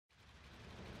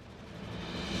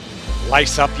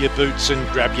Lace up your boots and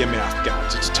grab your mouth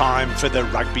guards. It's time for the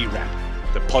Rugby Wrap,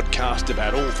 the podcast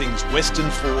about all things Western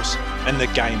Force and the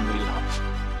game we love.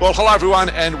 Well, hello everyone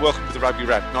and welcome to the Rugby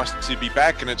Wrap. Nice to be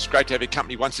back and it's great to have your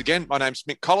company once again. My name's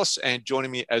Mick Collis and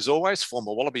joining me as always,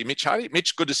 former Wallaby Mitch Hardy.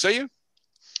 Mitch, good to see you.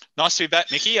 Nice to be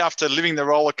back, Mickey, after living the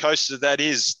roller coaster that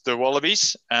is the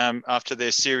Wallabies after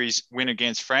their series win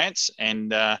against France.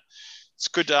 And it's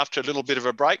good after a little bit of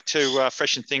a break to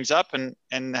freshen things up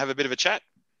and have a bit of a chat.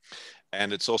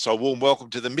 And it's also a warm welcome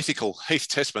to the mythical Heath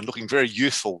Tessmann, looking very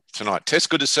youthful tonight. Tess,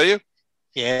 good to see you.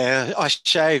 Yeah, I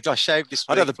shaved this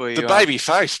week for you. The baby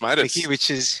face, mate. Mickey,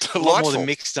 which is delightful. A lot more than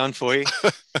Mick's done for you.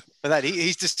 But that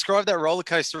he's described that roller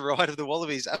coaster ride of the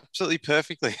Wallabies absolutely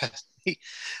perfectly.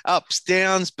 Ups,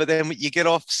 downs, but then you get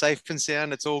off safe and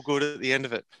sound. It's all good at the end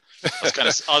of it.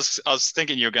 I was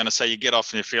thinking you were going to say you get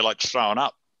off and you feel like throwing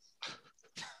up.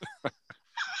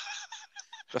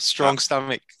 A strong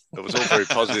stomach. It was all very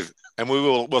positive. And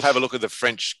we'll have a look at the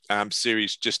French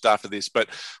series just after this. But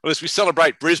as we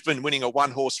celebrate Brisbane winning a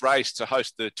one-horse race to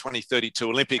host the 2032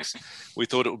 Olympics, we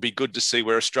thought it would be good to see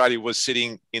where Australia was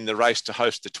sitting in the race to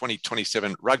host the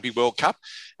 2027 Rugby World Cup.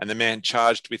 And the man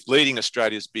charged with leading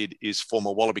Australia's bid is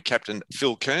former Wallaby captain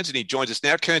Phil Kearns, and he joins us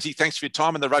now. Kearnsy, thanks for your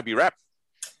time in the Rugby Wrap.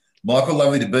 Michael,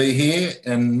 lovely to be here.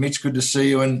 And Mitch, good to see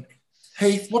you. And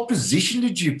Heath, what position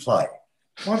did you play?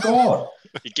 My God.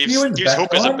 He gives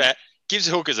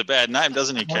hookers a bad name,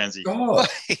 doesn't he, Kearnsy?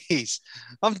 Please.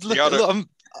 I'm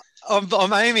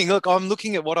aiming. Look, I'm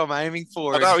looking at what I'm aiming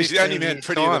for. I know, he's the only man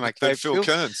prettier than Phil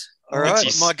Kearns. All right.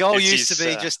 My goal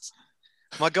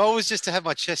my goal was just to have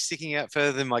my chest sticking out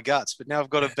further than my guts, but now I've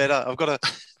got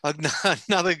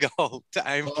another goal to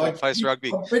aim for post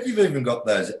rugby. I bet you've even got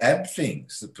those ab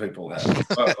things that people have.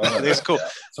 That's cool.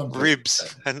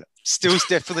 Ribs. And Still's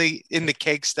definitely in the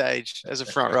keg stage as a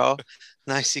front row.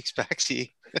 No six packs here.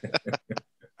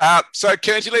 So,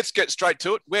 Kearnsy, let's get straight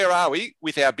to it. Where are we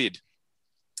with our bid?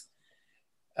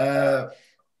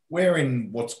 We're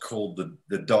in what's called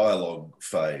the dialogue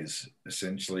phase,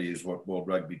 essentially, is what World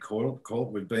Rugby call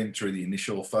it. We've been through the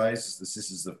initial phase. This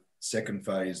is the second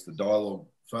phase, the dialogue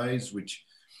phase, which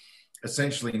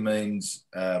essentially means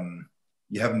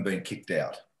you haven't been kicked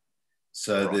out.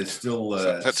 So right. There's still...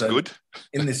 that's good.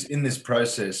 In this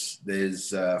process, there's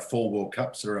 4 World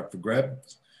Cups that are up for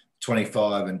grabs.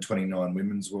 25 and 29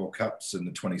 Women's World Cups and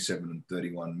the 27 and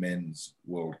 31 Men's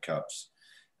World Cups.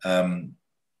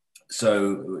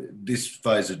 So this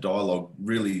phase of dialogue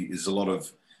really is a lot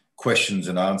of questions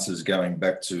and answers going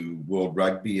back to World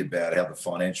Rugby about how the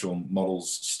financial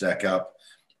models stack up,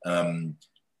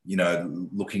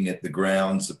 looking at the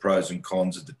grounds, the pros and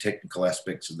cons of the technical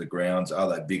aspects of the grounds. Are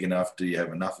they big enough? Do you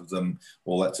have enough of them?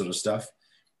 All that sort of stuff.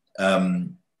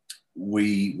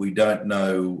 We don't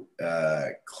know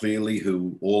clearly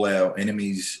who all our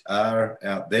enemies are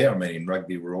out there. I mean, in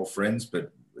rugby, we're all friends,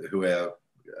 but who our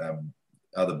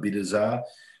other bidders are.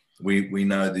 We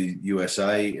know the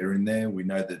USA are in there. We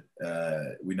know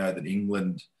that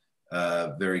England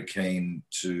are very keen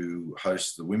to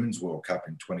host the Women's World Cup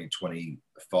in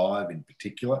 2025 in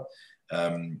particular.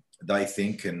 They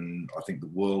think, and I think the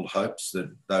world hopes,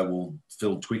 that they will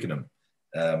fill Twickenham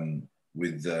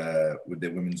with their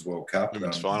Women's World Cup.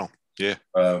 Women's final, yeah.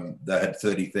 They had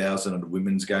 30,000 at a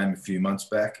women's game a few months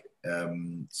back.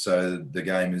 So the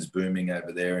game is booming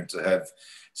over there, and to have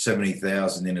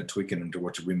 70,000 in a Twickenham to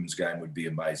watch a women's game would be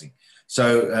amazing.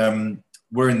 So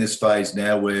we're in this phase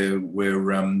now where we're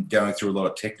going through a lot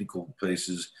of technical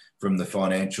pieces, from the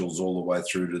financials all the way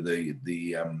through to the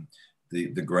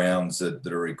grounds that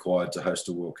are required to host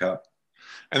a World Cup.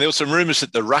 And there were some rumours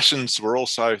that the Russians were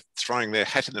also throwing their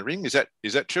hat in the ring. Is that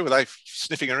true? Were they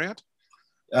sniffing around?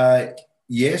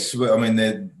 Yes. I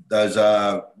mean, those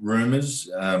are rumours.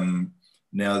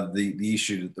 Now, the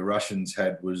issue that the Russians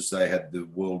had was they had the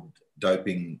world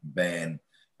doping ban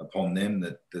upon them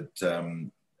that the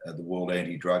World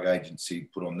Anti-Drug Agency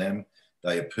put on them.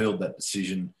 They appealed that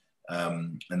decision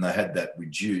and they had that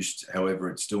reduced. However,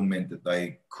 it still meant that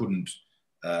they couldn't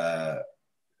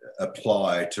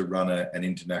apply to run an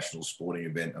international sporting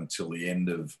event until the end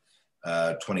of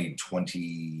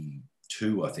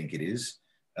 2022, I think it is.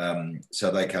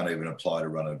 So they can't even apply to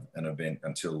run an event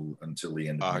until the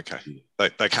end of the year.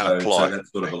 They can't apply. So that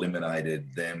sort of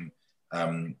eliminated them.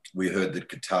 We heard that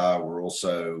Qatar were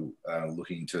also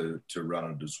looking to run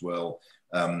it as well.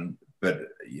 But,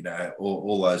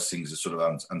 all those things are sort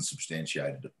of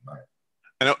unsubstantiated at the moment.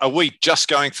 And are we just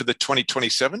going for the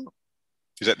 2027?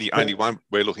 Is that the only one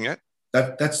we're looking at?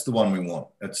 That's the one we want.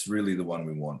 That's really the one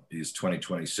we want, is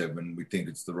 2027. We think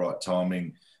it's the right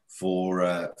timing for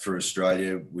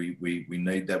Australia. We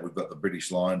need that. We've got the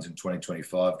British Lions in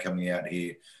 2025 coming out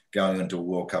here, going into a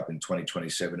World Cup in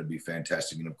 2027 would be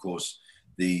fantastic. And of course,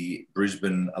 the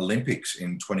Brisbane Olympics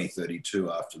in 2032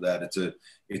 after that.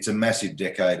 It's a massive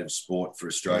decade of sport for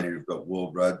Australia. We've got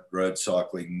World Road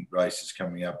Cycling races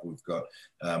coming up. We've got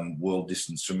World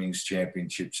Distance Swimming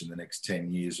Championships in the next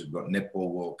 10 years. We've got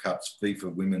Netball World Cups,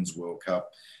 FIFA Women's World Cup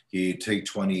here,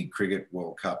 T20 Cricket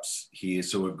World Cups here.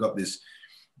 So we've got this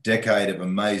decade of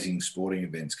amazing sporting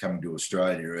events coming to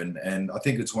Australia. And I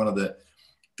think it's one of the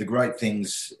great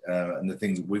things and the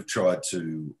things that we've tried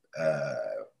to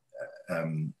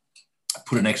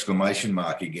put an exclamation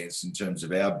mark against in terms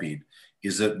of our bid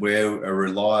is that we're a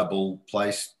reliable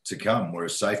place to come. We're a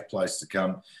safe place to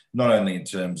come, not only in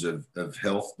terms of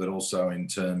health, but also in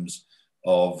terms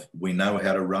of we know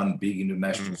how to run big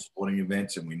international sporting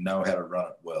events and we know how to run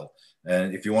it well.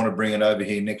 And if you want to bring it over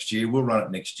here next year, we'll run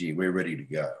it next year. We're ready to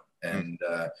go. And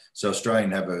so Australia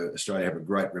have a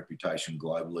great reputation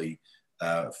globally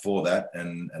for that.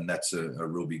 And that's a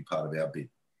real big part of our bid.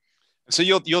 So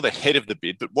you're the head of the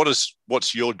bid, but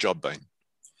what's your job been?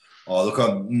 Oh, look,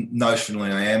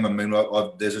 notionally I am. I mean,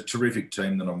 there's a terrific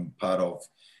team that I'm part of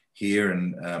here,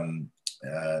 and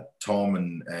Tom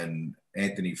and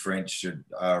Anthony French at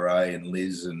RA and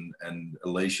Liz and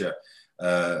Alicia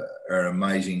are an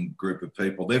amazing group of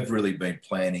people. They've really been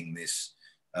planning this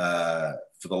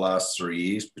for the last 3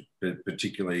 years,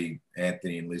 particularly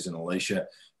Anthony and Liz and Alicia.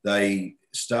 They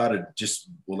started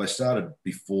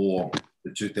before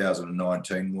the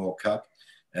 2019 World Cup,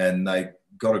 and they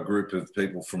got a group of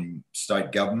people from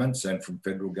state governments and from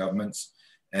federal governments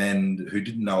and who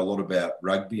didn't know a lot about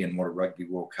rugby and what a Rugby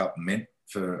World Cup meant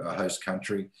for a host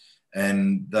country.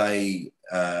 And they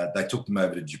took them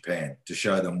over to Japan to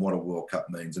show them what a World Cup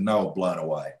means, and they were blown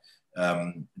away.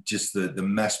 Just the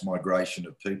mass migration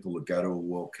of people that go to a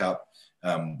World Cup,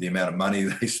 the amount of money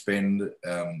they spend,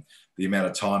 the amount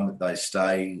of time that they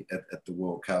stay at the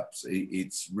World Cups.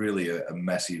 It's really a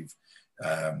massive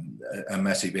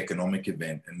economic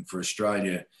event. And for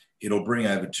Australia, it'll bring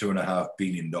over $2.5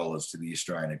 billion to the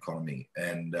Australian economy,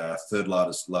 and third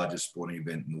largest sporting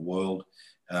event in the world.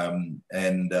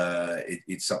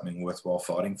 It's something worthwhile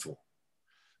fighting for.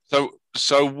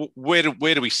 So where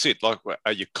do we sit? Like,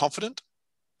 are you confident?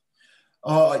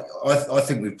 Oh, I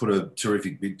think we've put a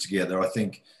terrific bid together. I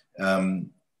think,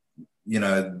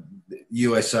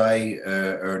 USA,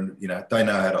 they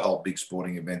know how to hold big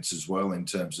sporting events as well in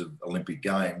terms of Olympic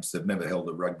Games. They've never held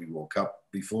a Rugby World Cup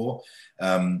before.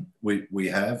 We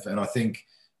have, and I think,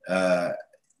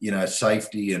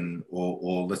 safety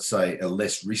or let's say a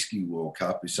less risky World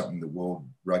Cup is something that World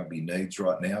Rugby needs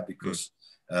right now because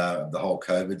the whole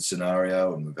COVID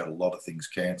scenario, and we've had a lot of things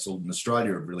cancelled. And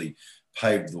Australia have really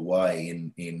paved the way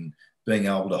in being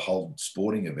able to hold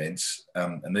sporting events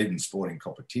and even sporting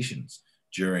competitions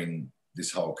during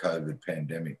this whole COVID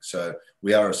pandemic. So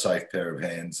we are a safe pair of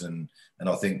hands, and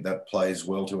I think that plays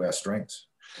well to our strengths.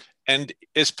 And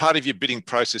as part of your bidding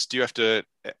process, do you have to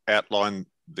outline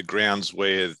the grounds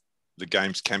where the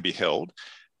games can be held?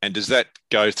 And does that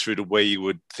go through to where you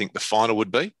would think the final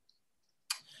would be?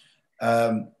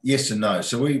 Yes and no.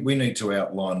 So we need to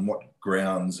outline what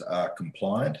grounds are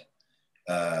compliant.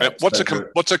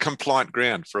 What's a compliant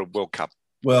ground for a World Cup?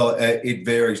 Well, it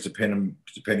varies depending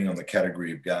on the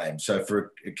category of game. So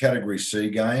for a Category C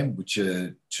game, which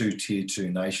are 2 Tier 2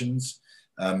 nations,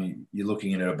 you're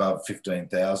looking at above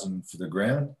 15,000 for the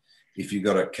ground. If you've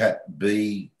got a Cat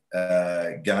B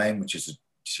game, which is a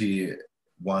Tier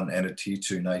 1 and a Tier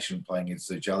 2 nation playing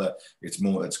against each other,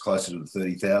 it's closer to the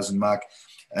 30,000 mark.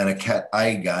 And a Cat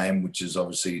A game, which is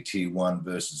obviously a Tier 1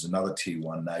 versus another Tier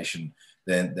 1 nation,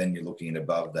 then you're looking at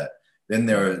above that. Then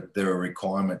there are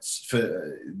requirements for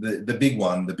the big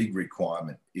one. The big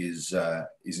requirement is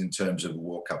in terms of a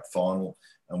World Cup final,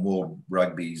 and World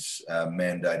Rugby's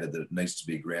mandated that it needs to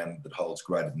be a ground that holds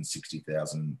greater than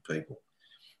 60,000 people.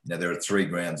 Now, there are 3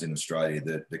 grounds in Australia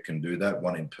that can do that,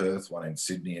 one in Perth, one in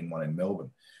Sydney, and one in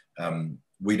Melbourne.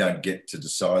 We don't get to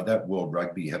decide that. World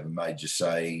Rugby have a major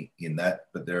say in that,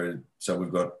 so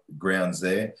we've got grounds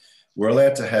there. We're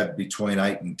allowed to have between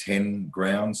 8 and 10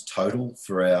 grounds total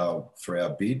for our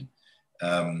bid.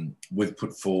 We've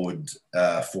put forward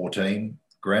 14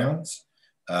 grounds,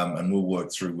 and we'll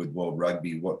work through with World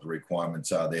Rugby what the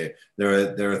requirements are there.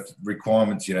 There are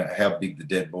requirements, how big the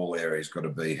dead ball area's got to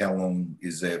be, how long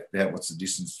is there, what's the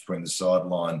distance between the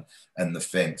sideline and the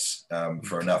fence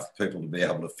for enough people to be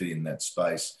able to fit in that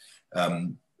space.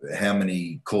 How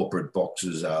many corporate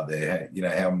boxes are there?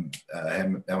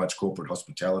 How much corporate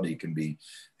hospitality can be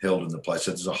held in the place?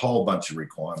 So there's a whole bunch of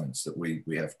requirements that we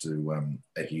have to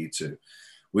adhere to.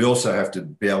 we also have to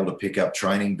be able to pick up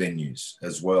training venues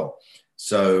as well.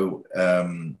 So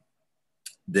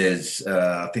there's,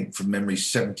 I think from memory,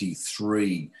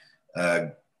 73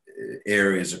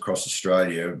 areas across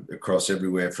Australia, across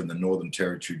everywhere from the Northern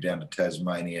Territory down to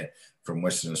Tasmania, from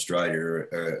Western Australia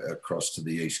across to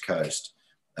the East Coast.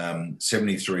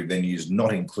 73 venues,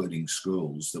 not including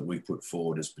schools, that we put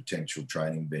forward as potential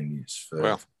training venues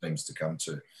for teams to come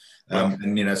to.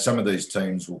 And, you know, some of these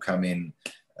teams will come in,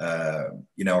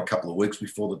 you know, a couple of weeks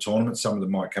before the tournament. Some of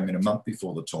them might come in a month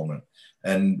before the tournament.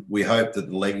 And we hope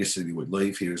that the legacy that we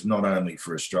leave here is not only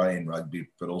for Australian rugby,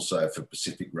 but also for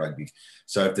Pacific rugby.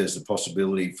 So if there's a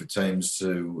possibility for teams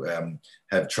to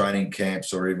have training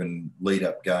camps or even lead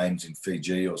up games in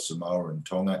Fiji or Samoa and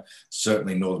Tonga,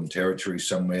 certainly Northern Territory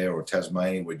somewhere or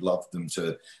Tasmania, we'd love them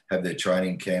to have their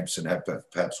training camps and have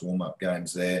perhaps warm-up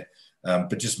games there.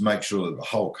 But just make sure that the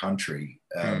whole country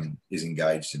is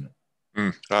engaged in it.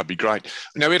 That'd be great.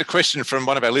 Now, we had a question from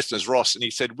one of our listeners, Ross, and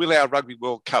he said, will our Rugby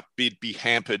World Cup bid be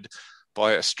hampered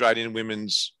by Australian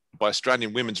women's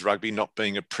rugby not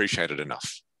being appreciated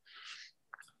enough?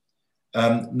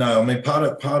 No, I mean, part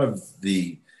of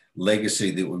the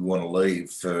legacy that we want to leave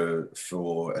for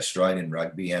Australian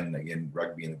rugby and, again,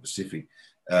 rugby in the Pacific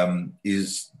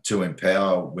is to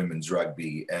empower women's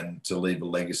rugby and to leave a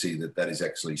legacy that is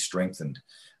actually strengthened.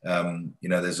 You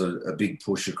know, there's a big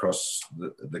push across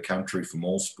the country from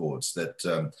all sports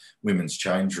that women's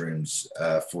change rooms,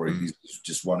 for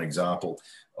just one example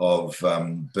of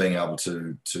being able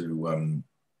to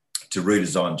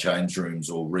redesign change rooms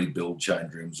or rebuild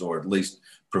change rooms, or at least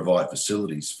provide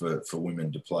facilities for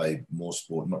women to play more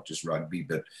sport, not just rugby,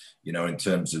 but, you know, in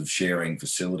terms of sharing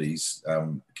facilities,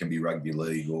 it can be rugby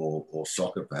league or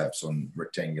soccer, perhaps on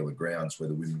rectangular grounds where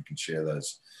the women can share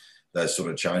those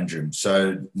sort of change rooms.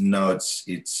 So no,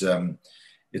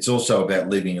 it's also about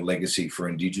leaving a legacy for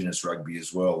Indigenous rugby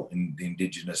as well. And the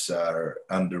Indigenous are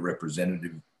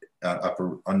underrepresented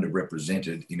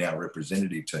in our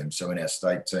representative teams, so in our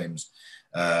state teams,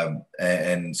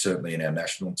 and certainly in our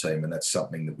national team, and that's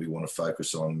something that we want to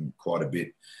focus on quite a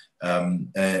bit.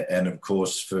 And of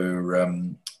course for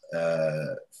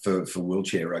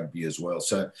wheelchair rugby as well.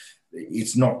 So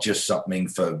it's not just something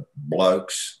for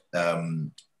blokes.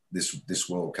 This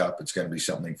World Cup, it's going to be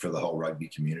something for the whole rugby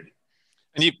community.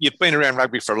 And you've been around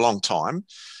rugby for a long time.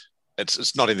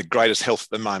 It's not in the greatest health at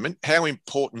the moment. How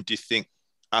important do you think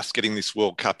us getting this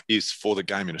World Cup is for the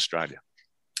game in Australia?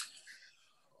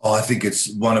 Oh, I think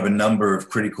it's one of a number of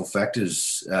critical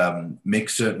factors. Mick,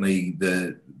 certainly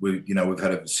we've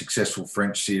had a successful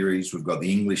French series. We've got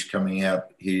the English coming out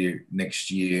here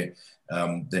next year.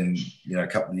 Then, you know, a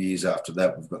couple of years after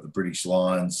that, we've got the British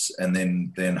Lions, and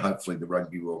then hopefully the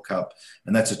Rugby World Cup.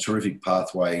 And that's a terrific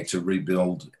pathway to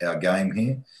rebuild our game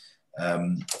here.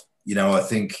 You know, I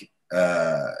think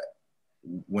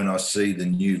when I see the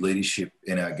new leadership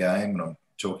in our game, and I'm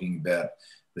talking about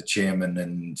the chairman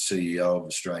and CEO of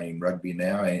Australian Rugby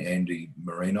now, Andy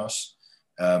Marinos,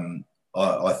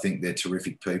 I think they're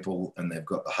terrific people, and they've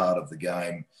got the heart of the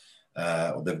game.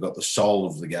 They've got the soul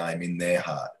of the game in their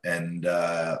heart, and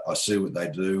I see what they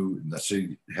do, and I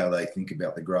see how they think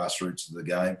about the grassroots of the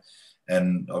game.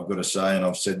 And I've got to say, and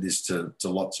I've said this to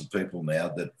lots of people now,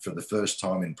 that for the first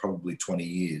time in probably 20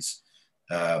 years,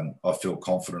 I feel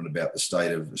confident about the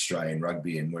state of Australian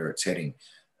rugby and where it's heading.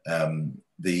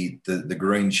 The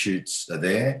green shoots are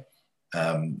there,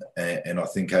 and I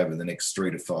think over the next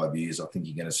 3 to 5 years, I think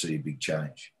you're going to see a big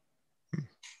change.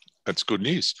 That's good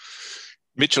news.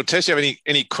 Mitchell, Tess, you have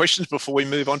any questions before we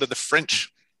move on to the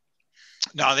French?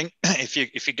 No, I think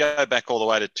if you go back all the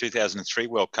way to 2003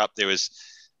 World Cup, there was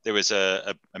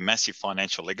a massive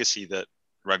financial legacy that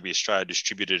Rugby Australia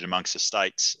distributed amongst the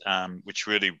states, which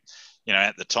really, you know,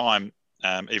 at the time,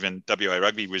 even WA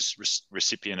Rugby was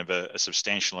recipient of a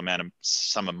substantial amount of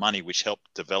sum of money, which helped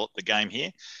develop the game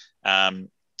here.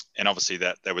 And obviously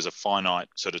that there was a finite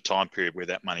sort of time period where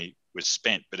that money was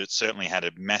spent, but it certainly had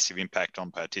a massive impact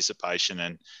on participation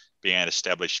and being able to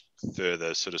establish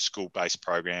further sort of school-based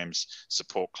programs,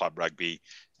 support club rugby,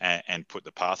 and put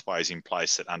the pathways in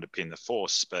place that underpin the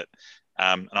force. But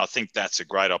and I think that's a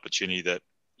great opportunity that,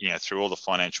 you know, through all the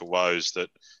financial woes that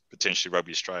potentially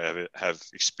Rugby Australia have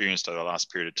experienced over the last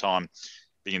period of time,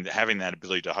 having that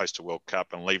ability to host a World Cup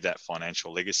and leave that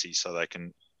financial legacy so they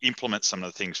can implement some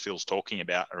of the things Phil's talking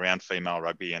about around female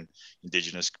rugby and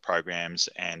Indigenous programs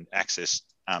and access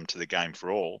to the game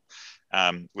for all,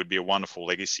 would be a wonderful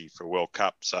legacy for a World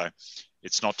Cup. So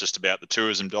it's not just about the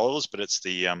tourism dollars, but it's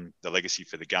the legacy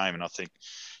for the game. And I think,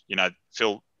 you know,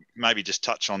 Phil, maybe just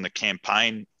touch on the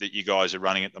campaign that you guys are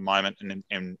running at the moment,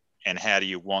 and how do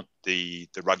you want the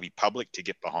rugby public to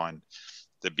get behind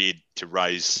the bid to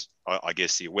raise, I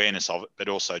guess, the awareness of it, but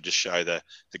also just show the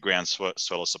groundswell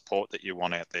of support that you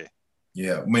want out there.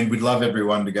 Yeah, I mean, we'd love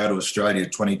everyone to go to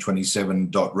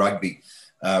Australia2027.rugby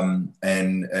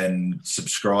and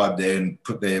subscribe there and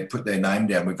put their name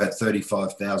down. We've had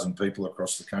 35,000 people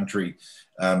across the country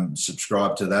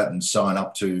subscribe to that and sign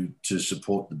up to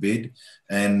support the bid.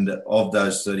 And of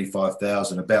those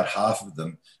 35,000, about half of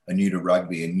them are new to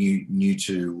rugby and new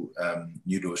to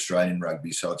Australian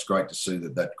rugby. So it's great to see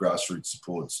that grassroots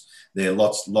support's there.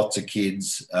 Lots of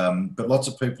kids, but lots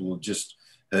of people will just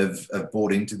have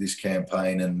bought into this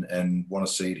campaign and want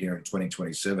to see it here in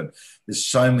 2027. There's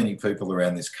so many people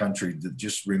around this country that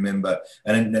just remember,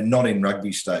 and not in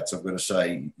rugby states, I've got to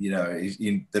say,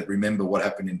 that remember what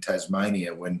happened in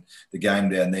Tasmania when the game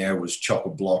down there was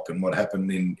chock-a-block, and what happened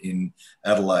in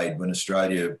Adelaide when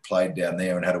Australia played down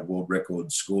there and had a world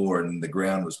record score and the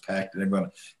ground was packed, and everyone,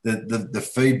 the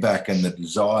feedback and the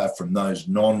desire from those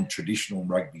non-traditional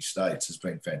rugby states has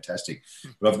been fantastic.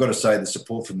 But I've got to say the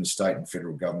support from the state and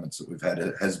federal governments that we've had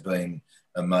has been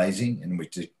amazing, and we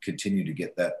continue to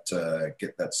get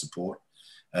that support.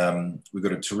 We've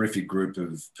got a terrific group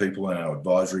of people on our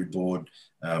advisory board: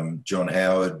 John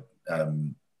Howard,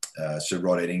 Sir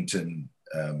Rod Eddington,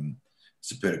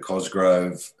 Sir Peter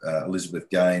Cosgrove, Elizabeth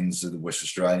Gaines of the West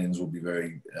Australians will be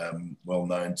very well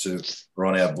known to. We're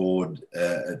on our board,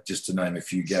 just to name a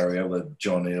few: Gary Eller,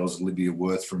 John Eales, Olivia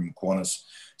Worth from Qantas.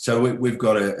 So we've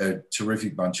got a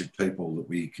terrific bunch of people that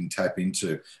we can tap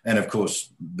into. And of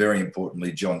course, very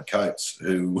importantly, John Coates,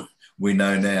 who we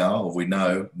know now, or we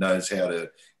know, knows how to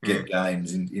get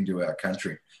games into our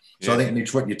country. So I think,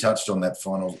 Mitch, what you touched on, that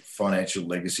financial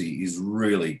legacy, is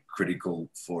really critical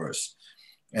for us.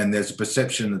 And there's a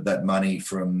perception that money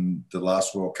from the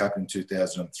last World Cup in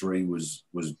 2003 was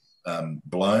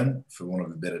blown, for want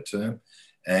of a better term.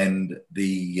 And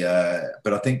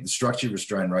but I think the structure of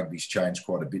Australian rugby's changed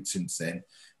quite a bit since then.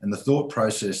 And the thought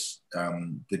process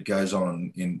that goes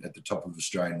on at the top of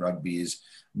Australian rugby is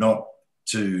not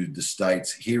to the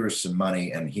states, here is some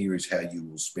money and here is how you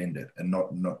will spend it, and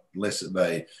not less of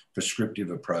a prescriptive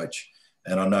approach.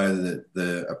 And I know that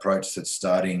the approach that's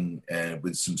starting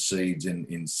with some seeds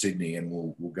in Sydney, and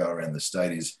we'll go around the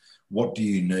state, is what do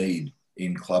you need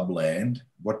in clubland?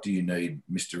 What do you need,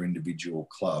 Mr. Individual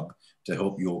Club, to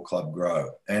help your club grow?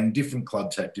 And different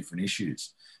clubs have different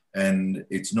issues, and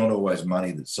it's not always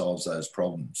money that solves those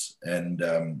problems. And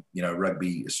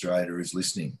Rugby Australia is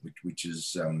listening, which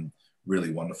is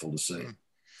really wonderful to see.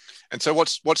 And so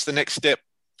what's the next step,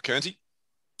 Kearnsy,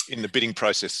 in the bidding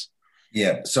process?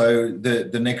 Yeah, so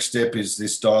the next step is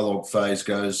this dialogue phase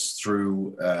goes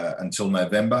through until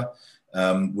November.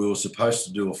 We were supposed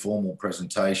to do a formal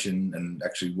presentation, and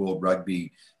actually World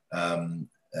Rugby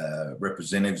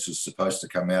representatives were supposed to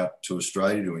come out to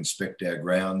Australia to inspect our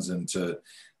grounds and to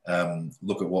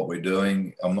look at what we're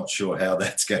doing. I'm not sure how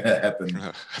that's going to happen.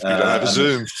 You don't have a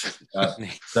Zoom.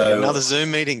 So another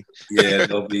Zoom meeting. Yeah,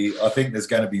 I think there's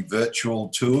going to be virtual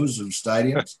tours of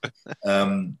stadiums.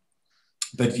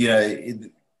 But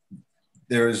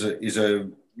there is a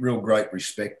real great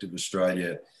respect of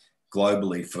Australia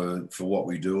globally for what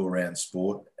we do around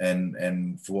sport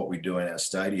and for what we do in our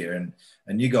stadia.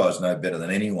 And you guys know better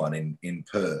than anyone in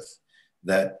Perth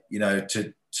that,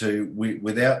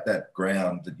 without that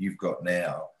ground that you've got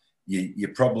now, you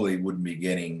probably wouldn't be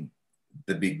getting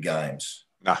the big games.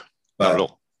 No, but not at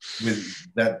all.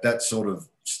 With that sort of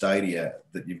stadia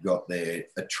that you've got there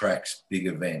attracts big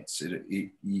events.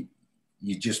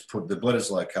 You just put the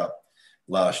Bledisloe Cup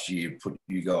last year, put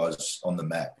you guys on the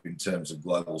map in terms of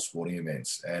global sporting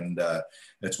events. And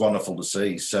it's wonderful to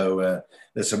see. So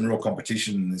there's some real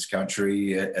competition in this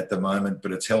country at the moment,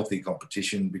 but it's healthy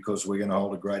competition because we're going to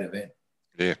hold a great event.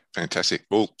 Yeah, fantastic.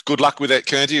 Well, good luck with that,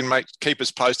 Kearnsy, and keep us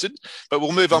posted. But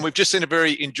we'll move on. We've just seen a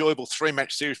very enjoyable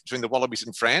 3-match series between the Wallabies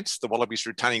and France. The Wallabies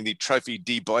retaining the Trophy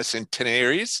du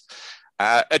Bicentenaires.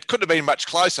 It couldn't have been much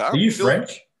closer. Are you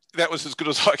French? That was as good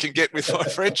as I can get with my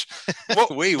French.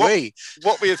 What were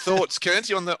your thoughts,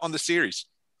 Kearnsy, on the series?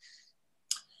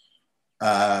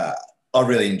 I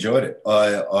really enjoyed it.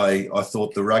 I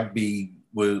thought the rugby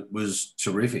was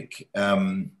terrific.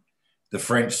 The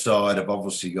French side have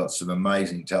obviously got some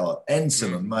amazing talent and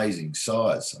some amazing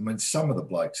size. I mean, some of the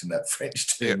blokes in that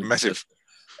French team, massive,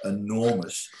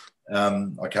 enormous.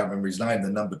 I can't remember his name. The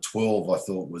number 12, I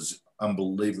thought, was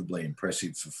unbelievably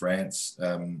impressive for France.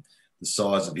 The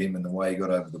size of him and the way he got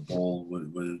over the ball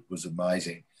was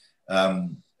amazing.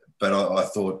 But I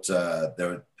thought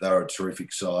they were a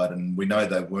terrific side, and we know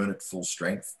they weren't at full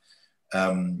strength.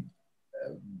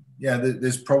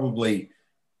 There's probably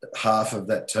half of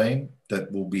that team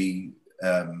that will be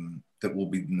that will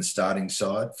be in the starting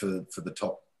side for the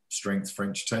top strength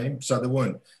French team. So they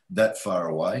weren't that far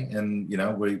away. And, you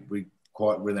know, we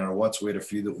quite within our whites, we had a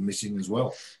few that were missing as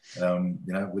well. You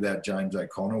know, without James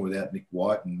O'Connor, without Nick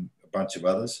White and a bunch of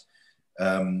others.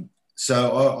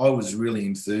 So I was really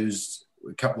enthused.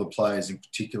 A couple of players in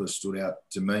particular stood out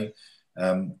to me.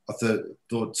 I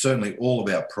thought certainly all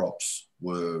of our props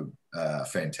were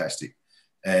fantastic.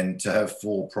 And to have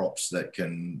 4 props that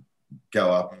can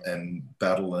go up and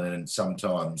battle and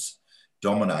sometimes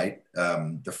dominate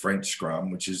the French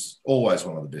scrum, which is always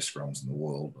one of the best scrums in the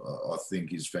world, I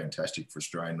think is fantastic for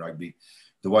Australian rugby.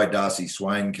 The way Darcy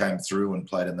Swain came through and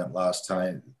played in that last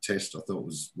test, I thought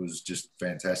was just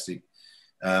fantastic.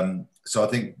 So I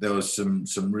think there was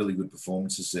some really good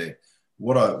performances there.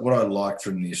 What I like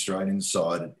from the Australian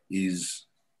side is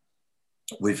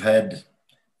we've had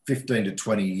 15 to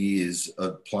 20 years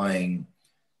of playing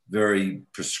very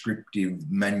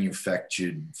prescriptive,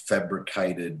 manufactured,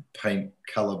 fabricated, paint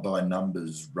colour by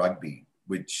numbers rugby,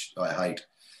 which I hate.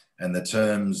 And the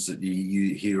terms that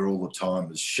you hear all the time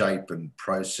is shape and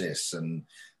process and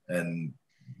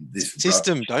this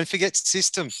system. rubbish. Don't forget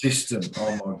system. System.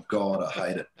 Oh my God, I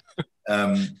hate it.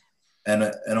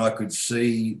 And I could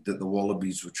see that the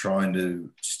Wallabies were trying to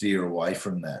steer away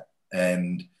from that.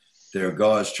 And there are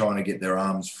guys trying to get their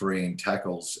arms free in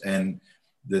tackles. And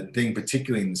the thing,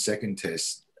 particularly in the second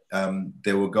test,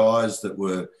 there were guys that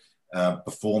were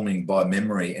performing by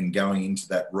memory and going into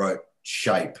that rope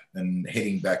shape and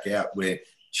heading back out where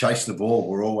chase the ball.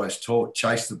 We're always taught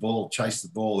chase the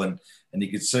ball. And you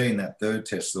could see in that third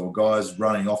test, there were guys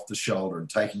running off the shoulder and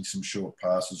taking some short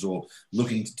passes or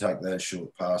looking to take those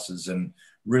short passes and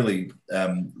really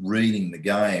reading the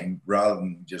game rather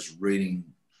than just reading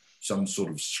some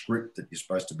sort of script that you're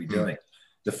supposed to be doing.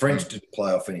 The French didn't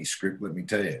play off any script, let me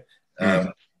tell you.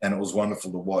 And it was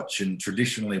wonderful to watch. And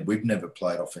traditionally, we've never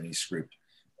played off any script.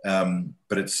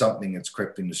 But it's something that's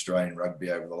crept into Australian rugby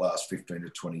over the last 15 to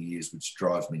 20 years, which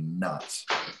drives me nuts.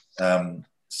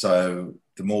 So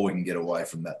the more we can get away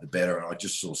from that, the better. And I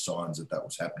just saw signs that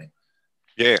was happening.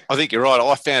 Yeah, I think you're right.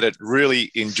 I found it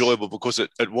really enjoyable because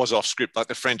it was off script. Like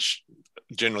the French,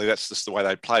 generally that's just the way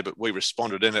they play, but we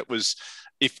responded. And it was,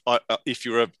 if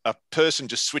you're a person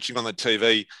just switching on the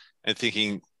TV and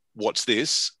thinking, what's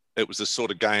this? It was the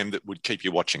sort of game that would keep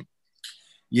you watching.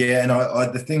 Yeah,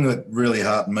 and the thing that really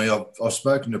heartened me, I've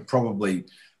spoken to probably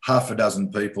half a dozen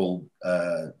people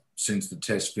since the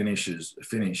test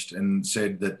finished and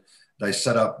said that they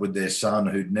sat up with their son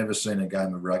who'd never seen a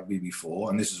game of rugby before,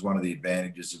 and this is one of the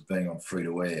advantages of being on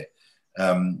free-to-air,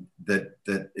 that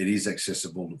it is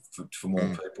accessible for more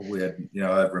people. We had,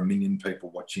 over 1 million people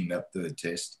watching that third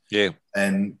test. Yeah.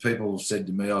 And people said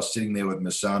to me, I was sitting there with my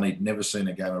son, he'd never seen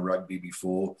a game of rugby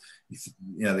before.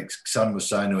 The son was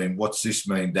saying to him, what's this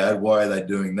mean, Dad? Why are they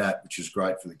doing that? Which is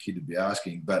great for the kid to be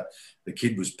asking. But the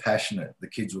kid was passionate. The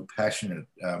kids were passionate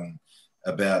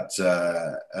about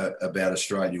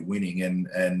Australia winning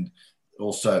and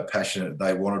also passionate.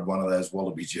 They wanted one of those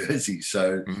Wallaby jerseys.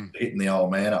 So hitting the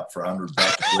old man up for $100,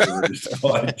 whatever it is, to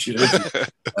buy a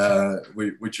jersey,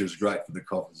 which was great for the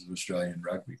coffers of Australian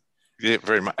rugby. Yeah,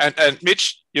 very much. And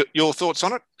Mitch, your thoughts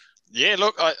on it? Yeah,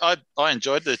 look, I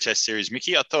enjoyed the test series,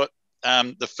 Mickey. I thought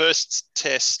the first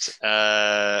test,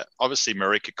 obviously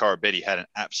Marika Koroibete had an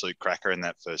absolute cracker in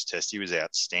that first test. He was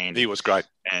outstanding. He was great.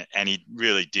 And he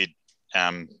really did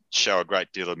show a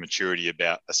great deal of maturity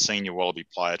about a senior Wallaby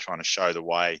player trying to show the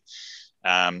way.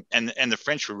 And the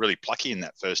French were really plucky in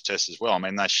that first test as well. I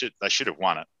mean, they should have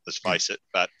won it, let's face it.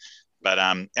 But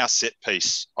our set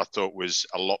piece, I thought, was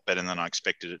a lot better than I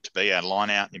expected it to be. Our line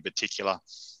out in particular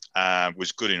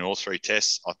was good in all three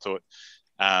tests. I thought,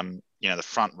 the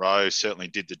front row certainly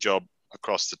did the job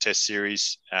across the test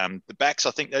series. The backs,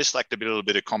 I think they just lacked a little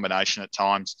bit of combination at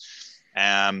times.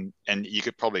 And you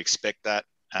could probably expect that.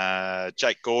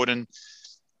 Jake Gordon,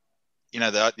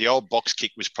 the old box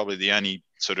kick was probably the only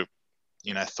sort of,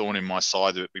 thorn in my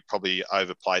side that we probably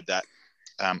overplayed that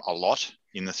a lot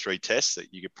in the three tests,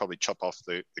 that you could probably chop off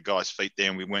the guy's feet there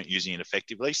and we weren't using it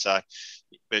effectively. So,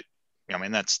 but I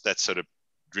mean, that's sort of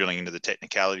drilling into the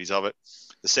technicalities of it.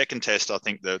 The second test, I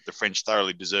think the French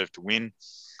thoroughly deserved to win.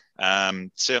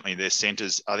 Certainly their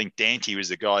centres. I think Dante was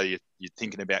the guy you're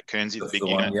thinking about, Kearnsy, the big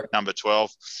unit, yep. Number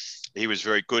 12. He was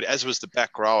very good, as was the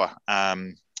back rower,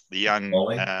 the young,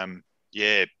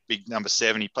 big number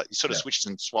 7. He sort of switched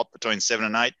and swapped between 7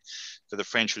 and 8 for the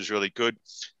French, was really good.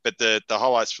 But the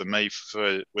highlights for me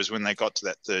was when they got to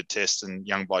that third test and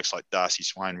young blokes like Darcy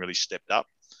Swain really stepped up.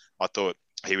 I thought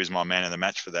he was my man of the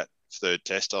match for that third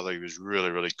test. I thought he was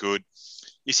really, really good.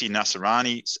 Issy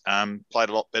Nassarani played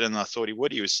a lot better than I thought he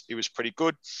would. He was pretty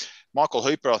good. Michael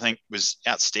Hooper, I think, was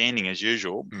outstanding as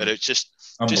usual, but it's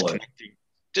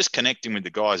just connecting with the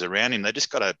guys around him. They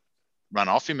just got to run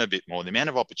off him a bit more. The amount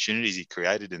of opportunities he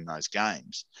created in those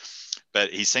games, but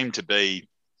he seemed to be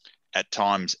at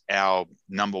times our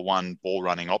number one ball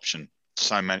running option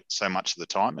so much of the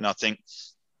time. And I think,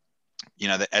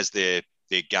 that as their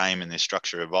game and their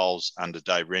structure evolves under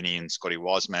Dave Rennie and Scotty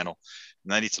Wisemantel,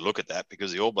 and they need to look at that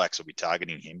because the All Blacks will be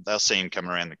targeting him. They'll see him come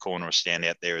around the corner or stand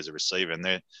out there as a receiver, and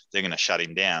they're going to shut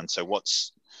him down. So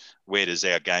where does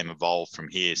our game evolve from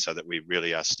here so that we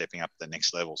really are stepping up to the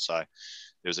next level? So there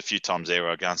was a few times there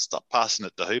where I go, stop passing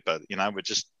it to Hooper.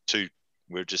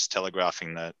 We're just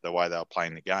telegraphing the way they were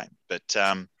playing the game. But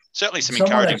certainly some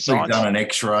encouraging signs. Someone actually done an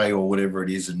X-ray or whatever it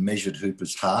is and measured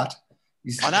Hooper's heart.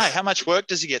 I know. How much work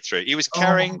does he get through? He was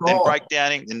carrying, then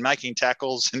breakdowning, then making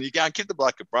tackles. And you go and give the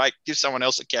bloke a break, give someone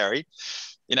else a carry.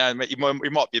 You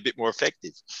might be a bit more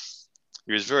effective.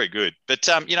 He was very good. But,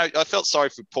 I felt sorry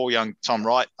for poor young Tom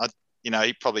Wright.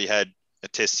 He probably had a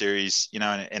test series,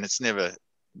 and it's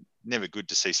never good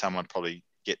to see someone probably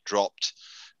get dropped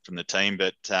from the team.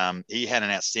 But he had an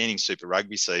outstanding Super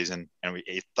Rugby season, and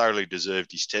he thoroughly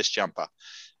deserved his test jumper.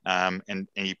 And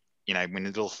he, when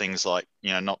little things like,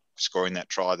 not scoring that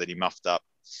try that he muffed up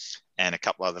and a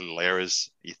couple other little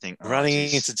errors, you think... Running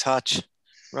into touch.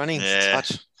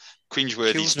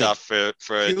 Cringeworthy stuff for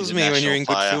kills me when you're in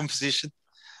good film position.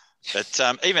 But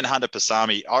even Hunter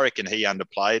Pasami, I reckon he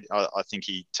underplayed. I think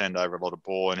he turned over a lot of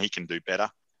ball and he can do better.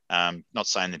 Not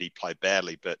saying that he played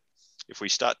badly, but if we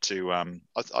start to...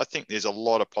 I think there's a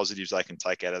lot of positives they can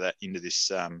take out of that into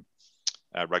this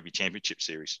Rugby Championship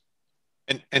series.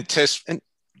 And Tess...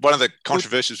 One of the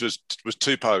controversies was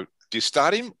Tupou. Do you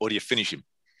start him or do you finish him?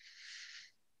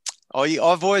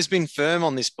 I've always been firm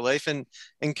on this belief, and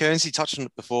Kearns touched on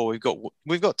it before.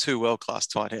 We've got two world-class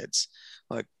tight heads,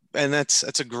 and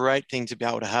that's a great thing to be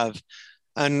able to have.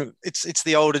 And it's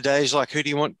the older days, like who do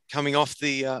you want coming off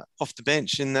the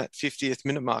bench in that 50th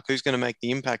minute mark? Who's going to make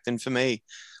the impact? And for me,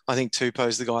 I think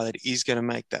Tupou's the guy that is going to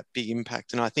make that big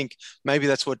impact. And I think maybe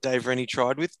that's what Dave Rennie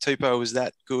tried with. Tupou was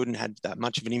that good and had that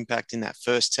much of an impact in that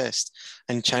first test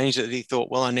and changed it. He thought,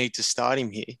 well, I need to start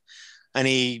him here. And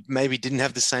he maybe didn't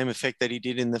have the same effect that he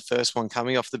did in the first one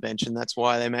coming off the bench. And that's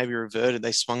why they maybe reverted.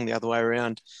 They swung the other way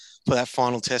around for that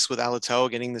final test with Alatoa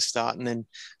getting the start and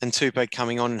Tupou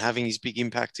coming on and having his big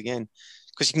impact again.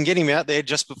 Because you can get him out there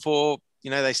just before,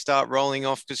 they start rolling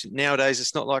off. Because nowadays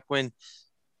it's not like when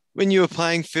you were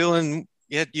playing, Phil, and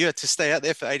you had to stay out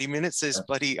there for 80 minutes, there's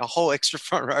bloody a whole extra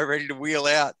front row ready to wheel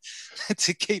out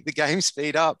to keep the game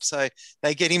speed up. So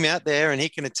they get him out there and he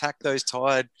can attack those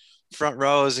tired front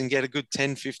rowers and get a good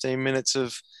 10, 15 minutes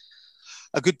of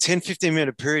a good 10, 15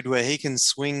 minute period where he can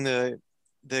swing the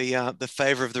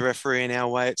favour of the referee in our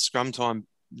way at scrum time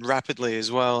rapidly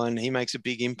as well. And he makes a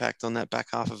big impact on that back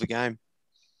half of the game.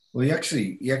 Well, he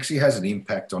actually has an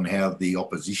impact on how the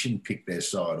opposition pick their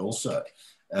side also.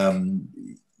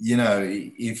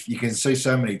 If you can see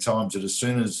so many times that as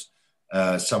soon as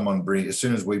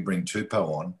we bring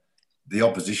Tupou on, the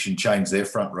opposition change their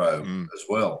front row as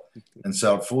well. And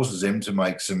so it forces them to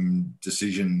make some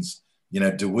decisions.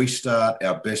 Do we start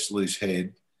our best loose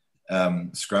head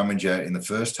scrummager in the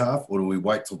first half, or do we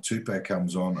wait till Tupou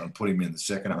comes on and put him in the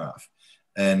second half?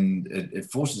 And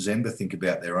it forces them to think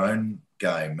about their own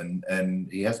game, and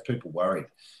he has people worried.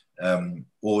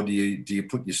 Or do you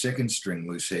put your second string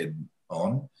loose head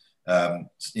on,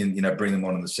 bring them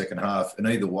on in the second half? And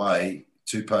either way,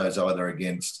 Tupou is either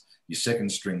against your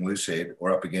second string loose head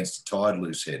or up against a tied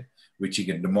loose head, which you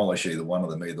can demolish either one of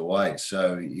them either way.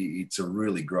 So it's a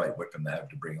really great weapon to have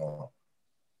to bring on.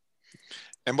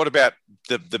 And what about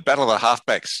the battle of the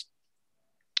halfbacks?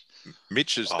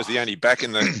 Mitch is the only back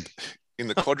in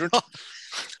the quadrant.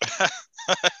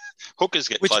 Hookers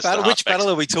get which battle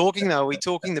are we talking though? Are we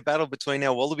talking the battle between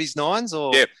our Wallabies nines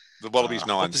or the Wallabies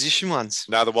nines? Opposition ones.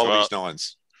 No, the Wallabies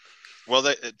nines. Well,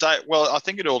 I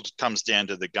think it all comes down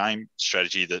to the game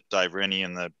strategy that Dave Rennie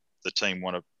and the team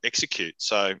want to execute.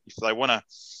 So if they want a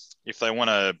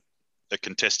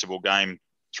contestable game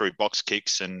through box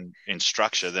kicks and in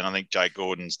structure, then I think Jay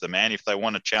Gordon's the man. If they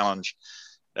want to challenge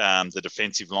the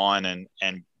defensive line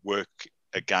and work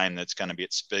a game that's going to be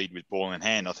at speed with ball in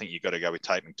hand, I think you've got to go with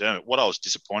Tate McDermott. What I was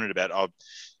disappointed about,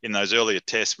 in those earlier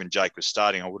tests when Jake was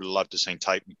starting, I would have loved to have seen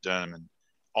Tate McDermott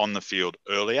on the field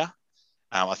earlier.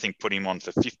 I think put him on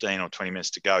for 15 or 20 minutes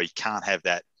to go, he can't have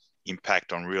that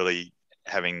impact on really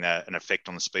having an effect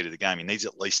on the speed of the game. He needs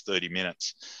at least 30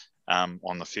 minutes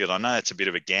on the field. I know it's a bit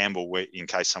of a gamble in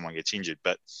case someone gets injured,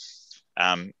 but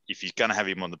if you're going to have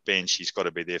him on the bench, he's got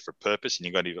to be there for a purpose, and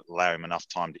you've got to allow him enough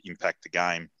time to impact the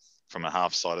game from a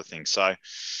half side of things. So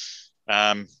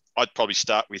I I'd probably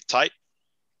start with Tate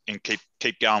and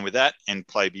keep going with that and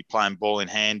be playing ball in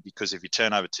hand, because if you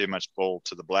turn over too much ball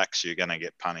to the Blacks, you're going to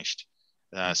get punished,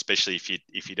 especially if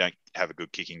you don't have a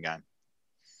good kicking game.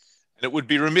 And it would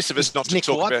be remiss of us not to Nick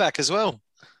talk White about back as well.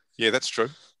 Yeah, that's true.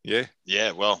 Yeah.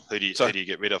 Yeah. Well, who do you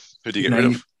get rid of? Who do you get rid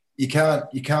of? You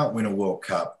can't win a World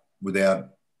Cup without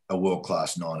a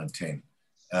world-class 9 and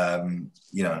 10.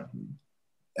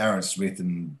 Aaron Smith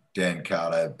and Dan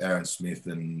Carter, Aaron Smith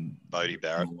and Bodie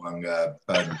Barrett. Bodie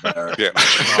Barrett. Yeah.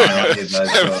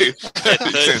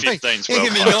 You're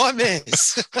giving me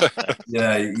nightmares.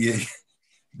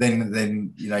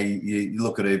 Then you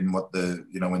look at even what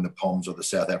when the Poms or the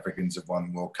South Africans have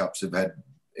won World Cups have had.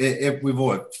 We've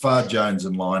all Far Jones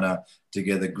and Liner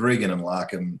together, Gregan and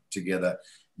Larkham together.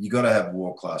 You got to have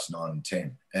world-class 9 and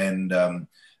 10. And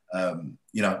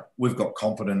we've got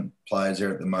competent players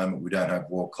there at the moment. We don't have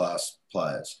world-class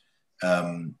players,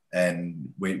 and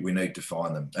we need to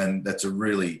find them. And that's a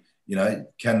really,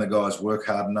 can the guys work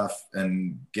hard enough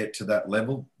and get to that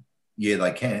level? Yeah,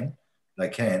 they can.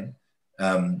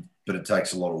 But it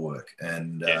takes a lot of work,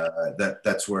 and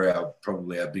that's where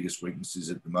probably our biggest weakness is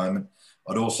at the moment.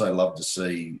 I'd also love to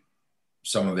see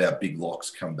some of our big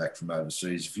locks come back from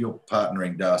overseas. If you're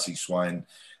partnering Darcy Swain,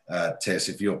 Tess,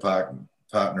 if you're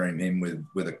partnering him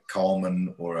with a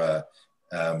Coleman or a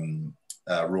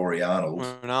Rory Arnold,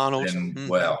 then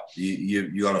wow,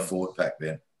 you got a forward pack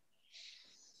then.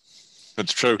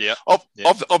 That's true. Yeah. Of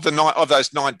those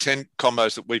 9-10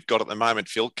 combos that we've got at the moment,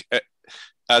 Phil,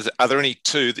 are there any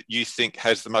two that you think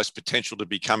has the most potential to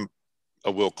become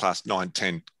a world-class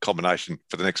 9-10 combination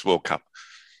for the next World Cup?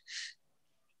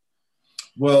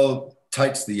 Well,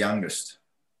 Tate's the youngest.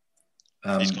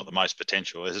 He's got the most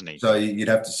potential, isn't he? So you'd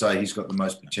have to say he's got the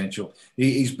most potential.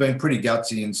 He's been pretty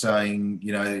gutsy in saying,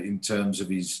 in terms of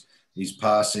his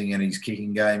passing and his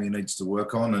kicking game, he needs to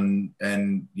work on,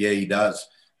 and yeah, he does.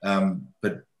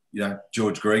 But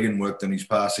George Gregan worked on his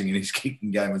passing and his kicking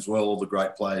game as well. All the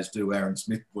great players do. Aaron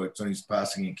Smith works on his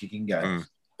passing and kicking game.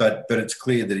 But it's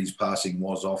clear that his passing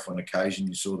was off on occasion.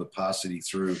 You saw the pass that he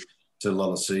threw to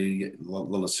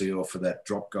Lolosio for that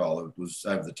drop goal. It was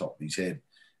over the top of his head.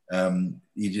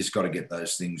 You just got to get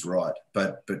those things right.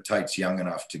 But Tate's young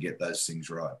enough to get those things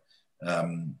right. I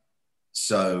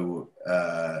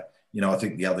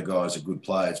think the other guys are good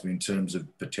players. But in terms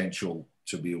of potential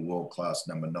to be a world-class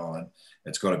number 9,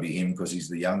 it's got to be him because he's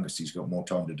the youngest. He's got more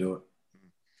time to do it.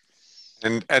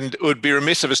 And it would be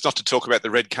remiss of us not to talk about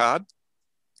the red card.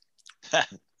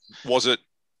 Was it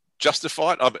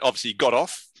justified? Obviously, he got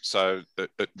off, so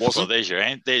it wasn't. Well, there's your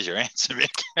answer,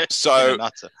 Mick.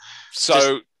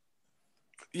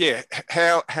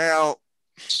 How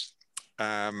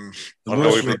the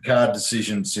worst red card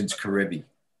decision since Karevi.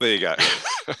 There you go.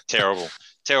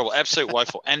 Terrible, absolute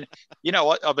woeful. And you know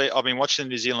what? I've been watching the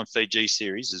New Zealand Fiji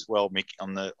series as well, Mick,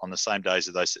 on the same days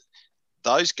of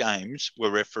those games were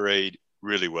refereed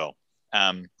really well.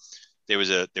 There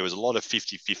was a lot of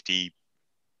 50-50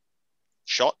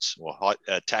 shots or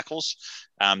tackles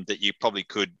that you probably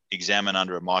could examine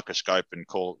under a microscope and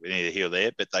call either here or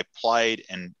there, but they played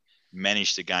and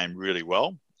managed the game really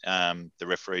well. The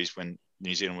referees, when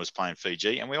New Zealand was playing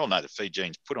Fiji, and we all know the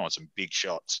Fijians put on some big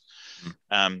shots,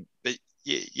 but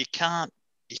you can't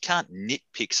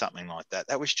nitpick something like that.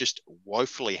 That was just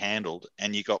woefully handled,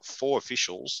 and you got 4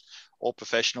 officials, all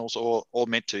professionals or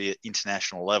meant to be at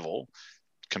international level,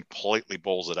 completely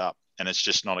balls it up, and it's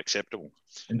just not acceptable.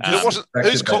 And it wasn't.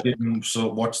 Who's called? Didn't sort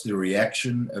of watch the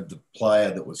reaction of the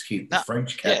player that was hit, the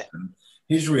French captain.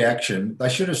 Yeah. His reaction. They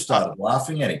should have started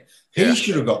laughing at him. He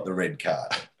should have got the red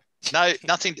card. No,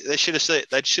 nothing. They should have said.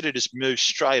 They should have just moved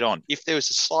straight on. If there was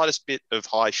the slightest bit of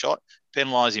high shot,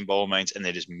 penalising ball means, and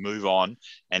they just move on.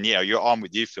 And you're on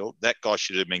with you, Phil. That guy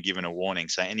should have been given a warning.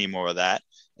 Say any more of that,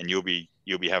 and you'll be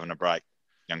having a break.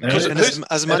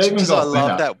 As much as I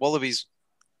love that Wallabies.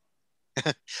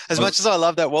 Much as I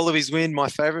love that Wallabies win, my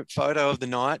favourite photo of the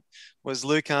night was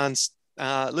Lucan's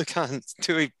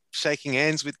Tui shaking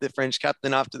hands with the French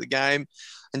captain after the game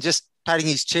and just patting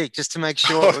his cheek just to make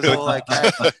sure it was all okay.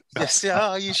 Just,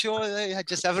 are you sure?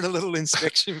 Just having a little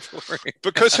inspection for him.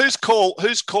 Because whose call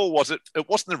was it? It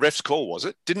wasn't the ref's call, was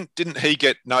it? Didn't he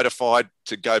get notified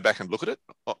to go back and look at it?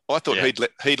 I thought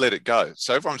he'd let it go.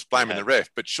 So everyone's blaming the ref,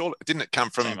 but surely didn't it come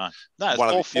from it's one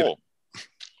all 4.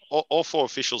 All 4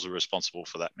 officials are responsible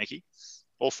for that, Mickey.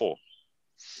 All 4.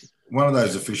 One of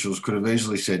those officials could have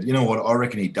easily said, you know what, I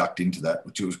reckon he ducked into that,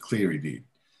 which it was clear he did.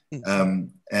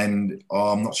 I'm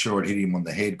not sure it hit him on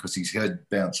the head because his head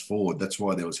bounced forward. That's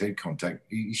why there was head contact.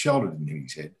 His shoulder didn't hit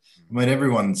his head. I mean,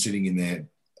 everyone sitting in their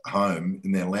home,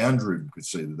 in their lounge room, could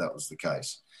see that was the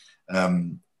case.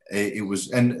 it was,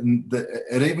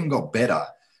 it even got better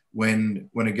when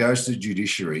it goes to the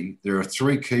judiciary. There are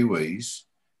 3 Kiwis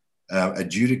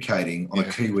adjudicating on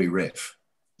a Kiwi ref.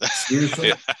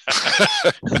 Seriously?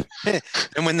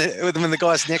 And when the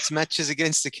guy's next match is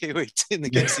against the Kiwi team,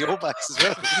 against the All Blacks as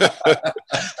well.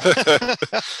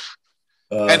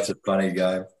 It's a funny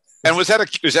game. And was that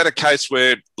a case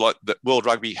where, like, the World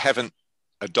Rugby haven't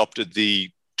adopted the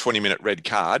 20-minute red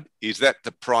card? Is that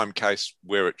the prime case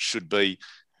where it should be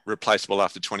replaceable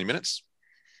after 20 minutes?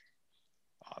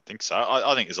 I think so.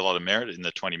 I think there's a lot of merit in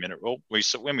the 20-minute rule.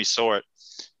 When we saw it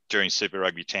during Super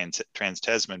Rugby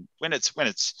Trans-Tasman, when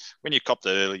you copped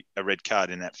a red card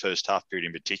in that first half period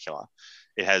in particular,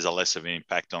 it has a less of an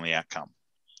impact on the outcome.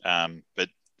 But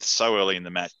so early in the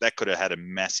match, that could have had a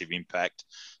massive impact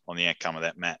on the outcome of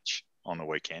that match on the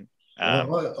weekend. I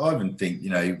even think, you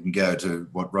can go to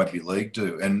what Rugby League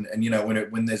do. And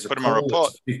when there's a call,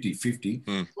 it's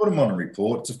 50-50, put them on a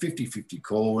report. It's a 50-50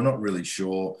 call. We're not really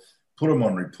sure. Put them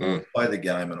on report, play the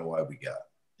game, and away we go.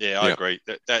 Yeah, I agree.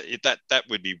 That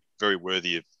would be very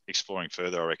worthy of exploring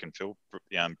further, I reckon, Phil,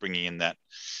 bringing in that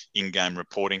in-game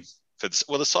reporting.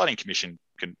 The citing commission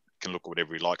can look at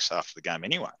whatever he likes after the game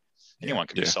anyway. Anyone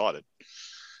can be cited.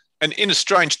 And in a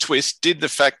strange twist, did the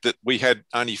fact that we had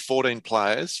only 14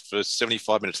 players for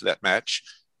 75 minutes of that match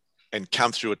and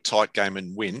come through a tight game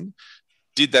and win,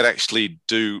 did that actually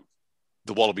do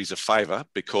the Wallabies a favour?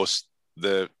 Because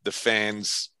the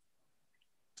fans,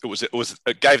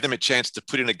 it gave them a chance to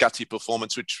put in a gutsy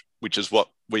performance, which is what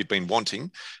we've been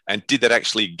wanting. And did that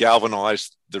actually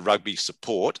galvanise the rugby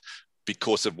support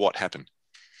because of what happened?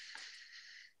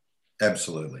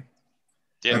 Absolutely.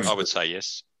 Yeah, absolutely. I would say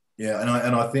yes. Yeah,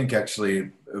 and I think actually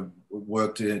it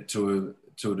worked to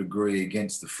a degree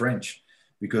against the French,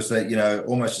 because they,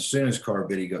 almost as soon as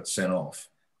Corabetti got sent off,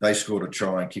 they scored a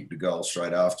try and kicked a goal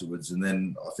straight afterwards. And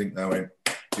then I think they went,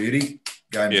 beauty,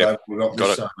 game's over, we got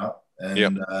this son up.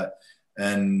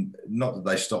 And not that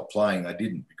they stopped playing, they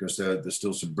didn't, because there's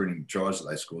still some brilliant tries that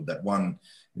they scored. That one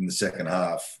in the second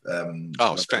half.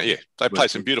 They played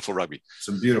some beautiful rugby.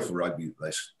 Some beautiful rugby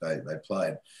they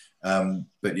played.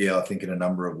 But yeah, I think in a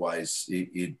number of ways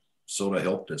it sort of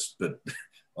helped us. But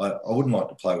I wouldn't like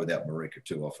to play without Marika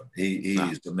too often. He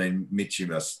is. I mean, Mitch, you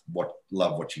must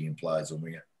love watching him play as a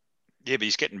winger. Yeah, but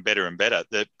he's getting better and better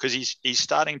because he's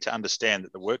starting to understand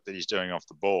that the work that he's doing off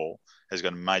the ball has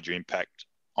got a major impact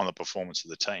on the performance of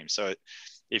the team. So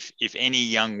if any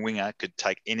young winger could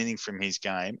take anything from his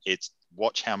game, it's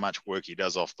watch how much work he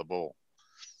does off the ball,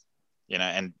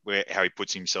 and how he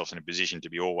puts himself in a position to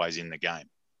be always in the game.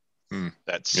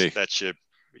 That's your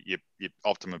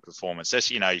optimum performance. That's,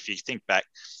 if you think back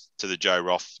to the Joe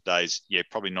Roth days,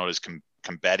 probably not as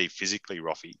combative physically,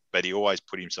 Roffy, but he always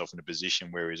put himself in a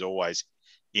position where he's always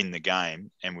in the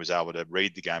game and was able to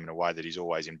read the game in a way that he's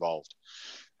always involved.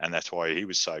 And that's why he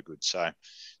was so good. So,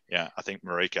 I think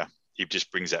Marika, he just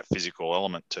brings that physical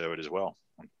element to it as well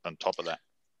on top of that.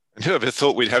 And whoever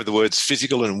thought we'd have the words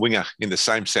physical and winger in the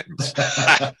same sentence?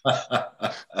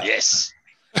 Yes.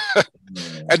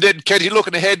 And then, Katie,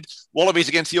 looking ahead, Wallabies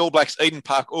against the All Blacks, Eden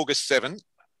Park, August 7.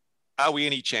 Are we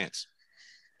any chance?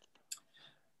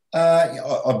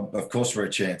 Of course we're a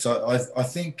chance. I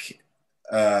think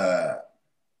I'm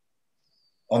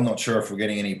not sure if we're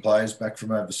getting any players back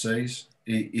from overseas.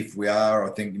 If we are,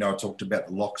 I think, I talked about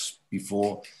the locks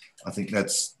before. I think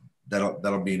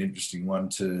that'll be an interesting one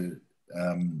to,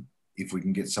 if we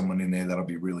can get someone in there, that'll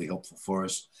be really helpful for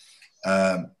us.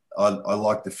 I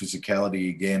like the physicality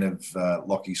again of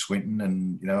Lockie Swinton,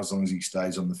 and as long as he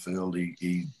stays on the field,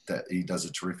 he does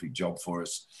a terrific job for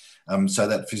us. So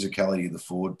that physicality of the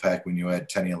forward pack, when you add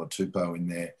Taniela Tupou in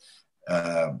there,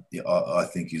 I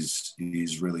think is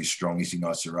really strong. Isi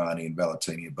Naisarani and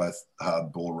Valentini are both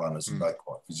hard ball runners and both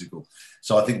quite physical.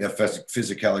 So I think that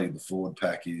physicality of the forward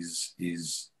pack is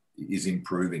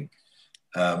improving,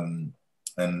 and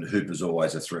Hooper's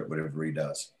always a threat, whatever he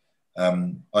does.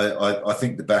 I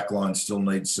think the back line still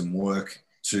needs some work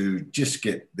to just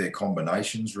get their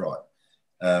combinations right.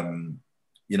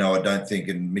 I don't think,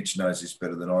 and Mitch knows this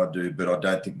better than I do, but I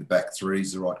don't think the back three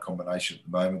is the right combination at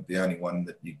the moment. The only one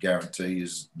that you guarantee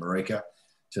is Marika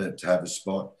to have a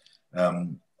spot. I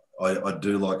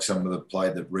do like some of the play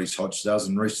that Reece Hodge does,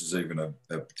 and Reece is even a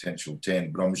potential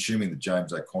 10, but I'm assuming that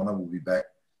James O'Connor will be back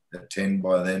at 10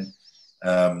 by then.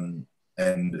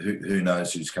 And who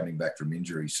knows who's coming back from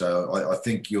injury. So I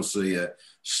think you'll see a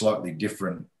slightly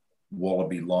different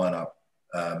Wallaby lineup,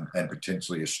 and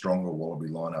potentially a stronger Wallaby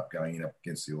lineup going in up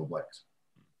against the All Blacks.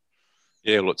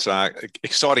 Yeah, well, it's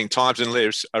exciting times, and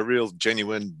there's a real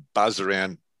genuine buzz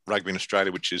around rugby in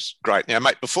Australia, which is great. Now,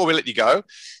 mate, before we let you go,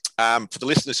 For the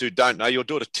listeners who don't know, your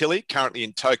daughter Tilly, currently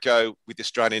in Tokyo with the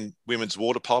Australian women's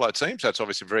water polo team. So it's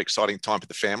obviously a very exciting time for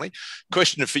the family.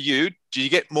 Question for you, do you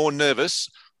get more nervous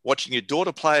watching your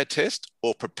daughter play a test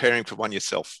or preparing for one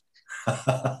yourself?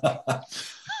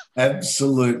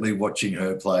 Absolutely watching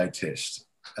her play a test.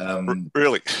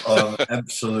 Really? I'm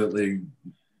absolutely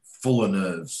full of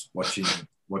nerves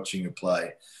watching her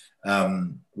play,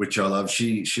 which I love.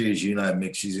 She, as you know,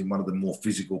 Mick, she's in one of the more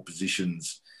physical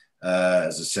positions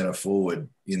as a centre forward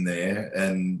in there,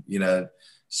 and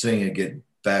seeing her get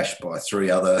bashed by three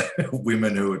other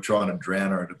women who are trying to drown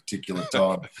her at a particular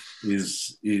time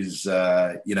is as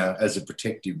a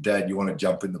protective dad, you want to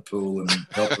jump in the pool and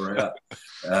help her out.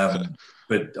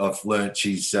 But I've learned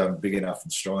she's big enough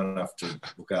and strong enough to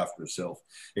look after herself.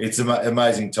 It's an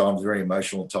amazing time, very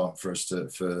emotional time for us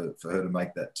for her to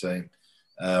make that team.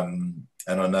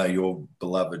 And I know your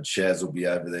beloved Shaz will be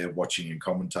over there watching and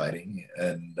commentating,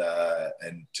 and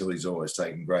Tilly's always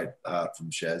taking great heart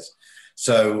from Shaz.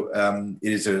 So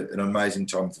it is an amazing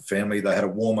time with the family. They had a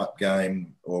warm-up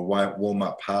game or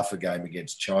warm-up half a game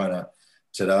against China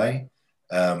today.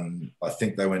 I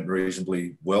think they went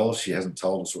reasonably well. She hasn't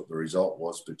told us what the result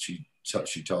was, but she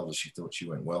told us she thought she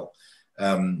went well.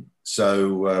 Let's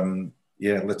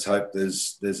hope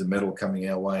there's a medal coming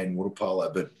our way in water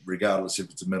polo. But regardless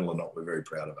if it's a medal or not, we're very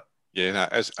proud of her. Yeah, no,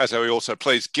 as are we also.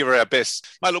 Please give her our best.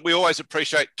 Mate, look, we always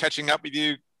appreciate catching up with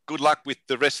you. Good luck with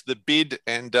the rest of the bid,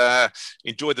 and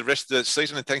enjoy the rest of the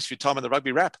season. And thanks for your time on the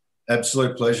Rugby Wrap.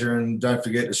 Absolute pleasure. And don't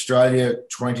forget, Australia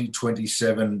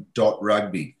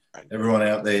 2027.rugby. Everyone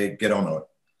out there, get on it.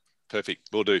 Perfect.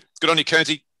 Will do. Good on you,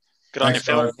 Kearnsy. Good on you,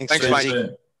 Phil. Thanks, mate.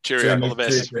 Cheerio. All the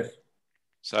best.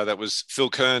 So that was Phil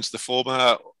Kearns, the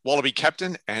former Wallaby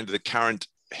captain and the current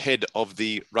head of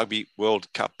the Rugby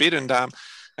World Cup bid. And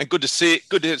good to see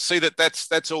that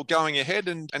that's all going ahead.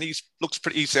 And he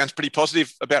sounds pretty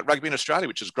positive about rugby in Australia,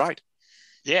 which is great.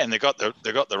 Yeah, and they've got the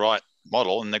right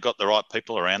model and they've got the right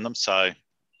people around them. So,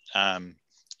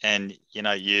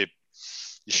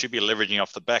 you should be leveraging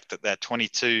off the back that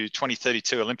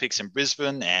 2032 Olympics in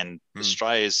Brisbane, and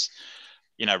Australia's,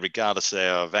 regardless of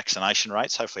our vaccination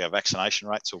rates, hopefully our vaccination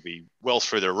rates will be well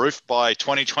through the roof by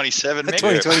 2027.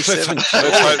 2027. Let's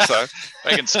hope so.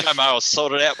 I reckon ScoMo will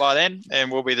sort it out by then,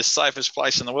 and we'll be the safest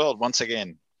place in the world once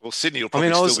again. Well, Sydney will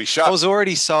probably still be shut. I was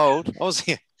already sold.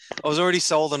 I was already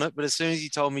sold on it, but as soon as you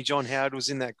told me John Howard was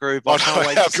in that group, I can't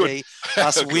wait to see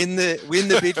us win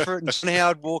the bid for it, and John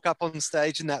Howard walk up on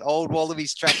stage in that old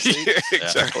Wallabies tracksuit. Yeah,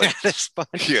 exactly.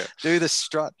 Yeah. Do the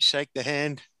strut, shake the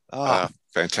hand.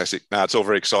 Fantastic. No, it's all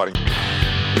very exciting.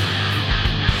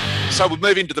 So we'll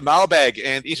move into the mailbag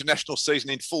and the international season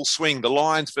in full swing. The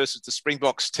Lions versus the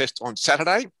Springboks test on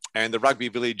Saturday, and the Rugby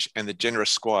Village and the Generous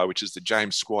Squire, which is the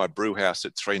James Squire Brewhouse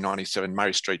at 397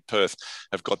 Murray Street, Perth,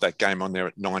 have got that game on there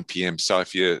at 9 p.m. So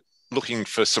if you're looking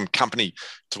for some company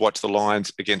to watch the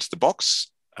Lions against the Boks,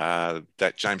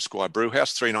 that James Squire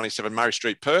Brewhouse, 397 Murray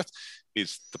Street, Perth,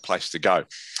 is the place to go.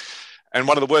 And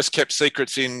one of the worst kept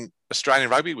secrets in Australian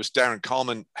rugby was Darren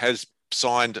Coleman has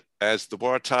signed as the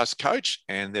Waratahs coach,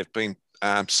 and they've been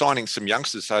signing some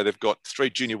youngsters. So they've got 3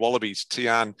 junior Wallabies,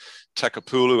 Tian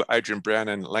Takapulu, Adrian Brown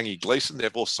and Langy Gleeson.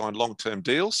 They've all signed long-term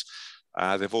deals.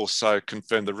 They've also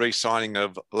confirmed the re-signing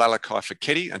of Lalakai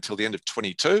Feketi until the end of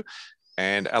 22.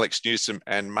 And Alex Newsom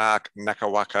and Mark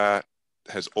Nakawaka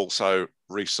has also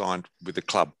re-signed with the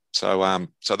club. So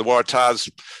the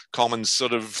Waratahs, Coleman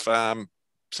sort of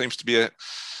seems to be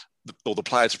all the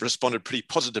players have responded pretty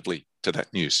positively to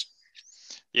that news.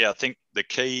 Yeah, I think the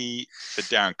key for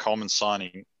Darren Coleman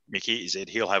signing, Mickey, is that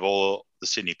he'll have all the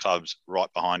Sydney clubs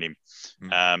right behind him.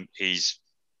 He's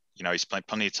spent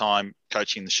plenty of time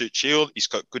coaching the Shoot Shield. He's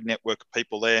got a good network of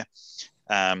people there.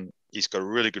 He's got a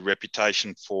really good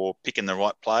reputation for picking the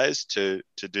right players to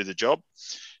do the job.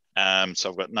 So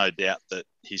I've got no doubt that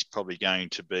he's probably going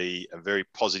to be a very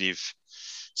positive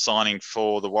signing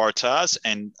for the Waratahs.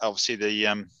 And obviously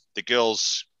the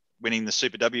girls winning the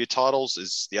Super W titles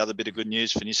is the other bit of good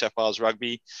news for New South Wales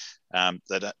Rugby.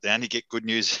 They only get good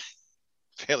news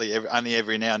only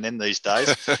every now and then these days.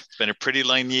 It's been a pretty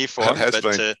lean year for them,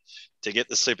 but to get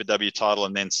the Super W title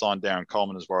and then sign Darren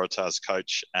Coleman as Waratahs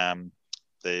coach,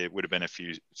 there would have been a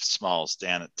few smiles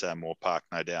down at Moore Park,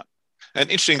 no doubt. And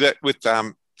interesting that with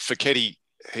Feketi,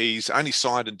 he's only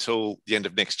signed until the end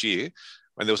of next year.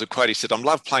 When there was a quote, he said, "I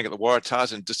love playing at the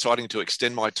Waratahs, and deciding to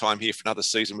extend my time here for another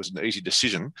season was an easy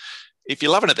decision." If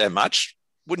you're loving it that much,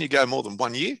 wouldn't you go more than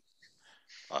 1 year?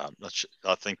 I'm not sure.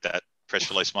 I think that press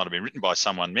release might have been written by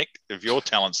someone, Mick, of your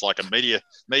talents, like a media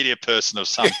person of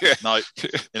some note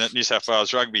in New South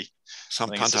Wales Rugby. Some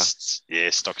punter.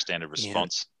 Stock standard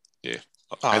response. Yeah.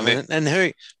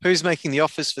 Who's making the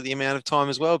offers for the amount of time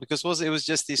as well? Because it was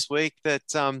just this week that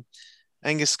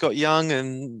Angus Scott Young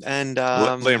and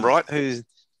Liam Wright, and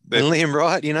Liam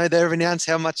Wright, they've announced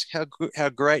how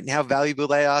great and how valuable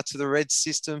they are to the Reds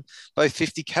system. Both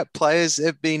 50 cap players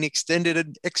have been extended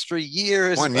an extra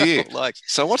year as 1 year.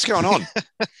 So what's going on?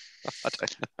 I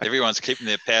don't know. Everyone's keeping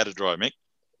their powder dry, Mick.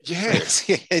 Yeah,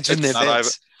 hedging their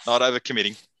bets. Not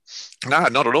overcommitting. No,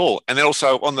 not at all. And then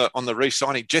also on the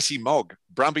re-signing, Jesse Mogg,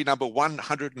 Brumby number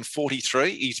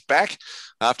 143. He's back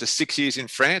after 6 years in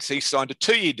France. He signed a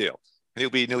 2-year deal, and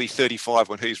he'll be nearly 35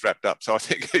 when he's wrapped up. So I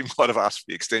think he might have asked for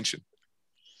the extension.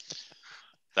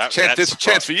 There's a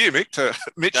chance for you, Mitch.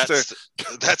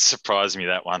 That surprised me,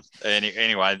 that one.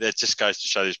 Anyway, that just goes to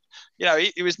show this.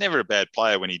 He was never a bad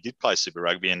player when he did play Super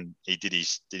Rugby, and he did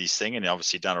his thing, and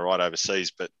obviously done all right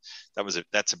overseas. But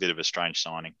that's a bit of a strange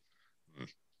signing.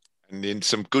 And then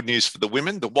some good news for the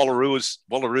women. The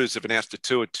Wallaroos have announced a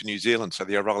tour to New Zealand. So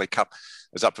the O'Reilly Cup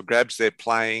is up for grabs. They're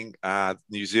playing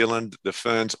New Zealand, the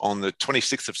Ferns, on the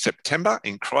 26th of September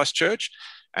in Christchurch,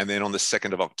 and then on the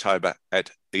 2nd of October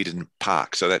at Eden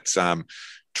Park. So that's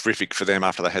terrific for them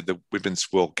after they had the Women's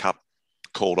World Cup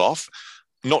called off.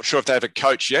 Not sure if they have a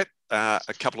coach yet.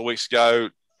 A couple of weeks ago,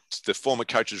 the former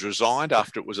coaches resigned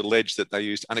after it was alleged that they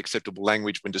used unacceptable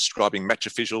language when describing match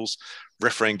officials,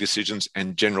 refereeing decisions,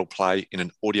 and general play in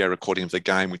an audio recording of the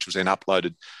game, which was then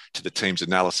uploaded to the team's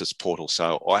analysis portal.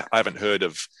 So I haven't heard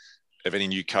of any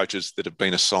new coaches that have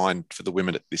been assigned for the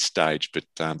women at this stage, but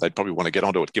they'd probably want to get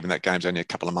onto it, given that game's only a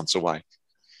couple of months away.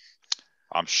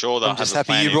 I'm sure they'll I'm just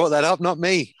happy you brought that up, not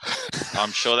me.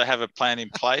 I'm sure they have a plan in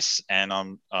place, and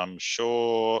I'm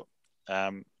sure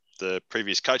the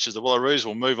previous coaches, the Wallaroos,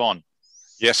 will move on.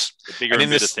 Yes. The bigger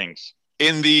and better things.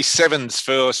 In the sevens,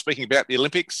 for speaking about the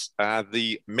Olympics,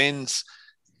 the men's,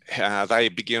 they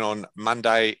begin on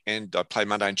Monday, and I play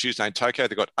Monday and Tuesday in Tokyo.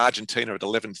 They've got Argentina at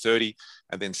 11:30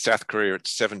 and then South Korea at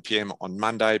 7 p.m. on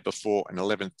Monday before an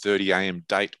 11:30 a.m.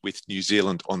 date with New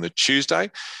Zealand on the Tuesday.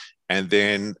 And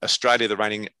then Australia, the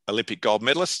reigning Olympic gold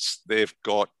medalists, they've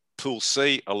got Pool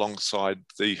C alongside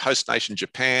the host nation,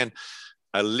 Japan,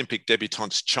 Olympic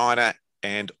debutantes, China,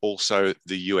 and also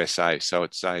the USA. So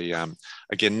it's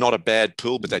again, not a bad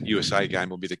pool, but that USA game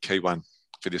will be the key one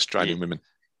for the Australian women.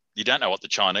 You don't know what the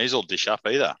Chinese will dish up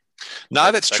either.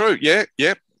 No, that's true. Yeah,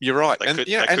 you're right. They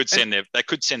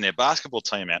could send their basketball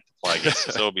team out to play against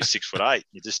us. They'll be 6'8".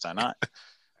 You just don't know.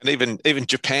 And even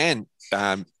Japan,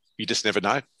 you just never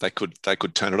know. They could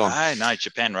turn it on. No,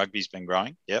 Japan rugby's been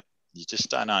growing. Yep, you just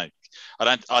don't know.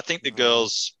 I think the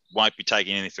girls won't be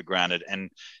taking anything for granted, and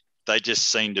they just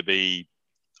seem to be,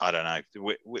 I don't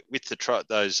know, with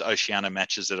those Oceania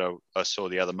matches that I saw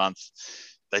the other month,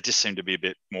 they just seem to be a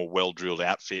bit more well-drilled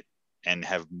outfit and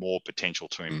have more potential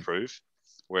to improve.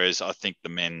 Whereas I think the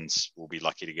men's will be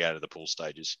lucky to go out of the pool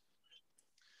stages.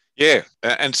 Yeah,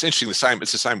 and it's interesting.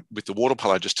 It's the same with the water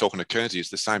polo. Just talking to Kearns, it's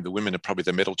the same. The women are probably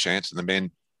the medal chance, and the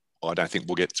men, I don't think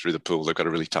will get through the pool. They've got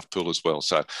a really tough pool as well.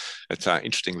 So it's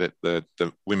interesting that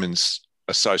the women's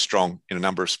are so strong in a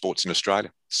number of sports in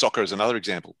Australia. Soccer is another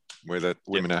example where the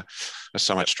women are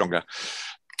so much stronger.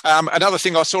 Another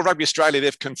thing I saw, Rugby Australia,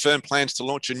 they've confirmed plans to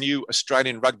launch a new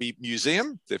Australian Rugby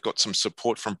Museum. They've got some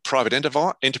support from private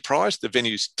enterprise. The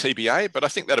venue's TBA, but I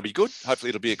think that'll be good. Hopefully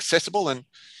it'll be accessible and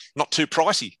not too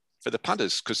pricey for the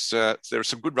punters, because there are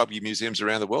some good rugby museums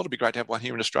around the world. It'd be great to have one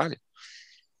here in Australia.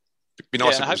 It'd be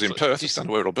nice if it was in Perth. I don't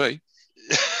know where it'll be.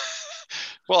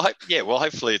 Well,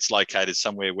 hopefully it's located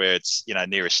somewhere where it's,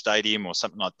 near a stadium or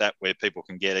something like that, where people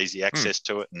can get easy access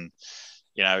to it, and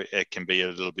it can be a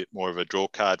little bit more of a draw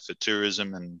card for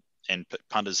tourism and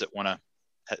punters that want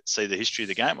to see the history of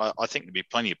the game. I think there'll be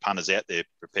plenty of punters out there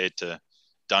prepared to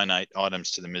donate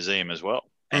items to the museum as well.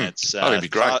 And it's that'd be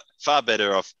great. Far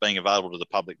better off being available to the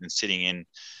public than sitting in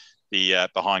the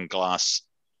behind glass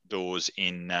doors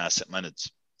in St Leonard's.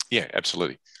 Yeah,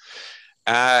 absolutely.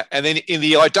 And then in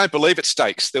the I Don't Believe It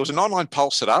stakes, there was an online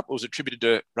poll set up. It was attributed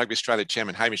to Rugby Australia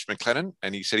chairman Hamish McLennan,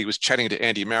 and he said he was chatting to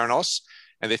Andy Marinos,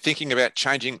 and they're thinking about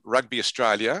changing Rugby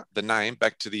Australia, the name,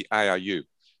 back to the ARU.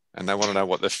 And they want to know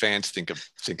what the fans think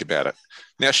about it.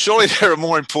 Now, surely there are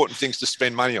more important things to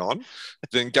spend money on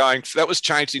than going. That was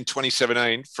changed in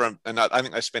 2017 and I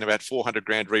think they spent about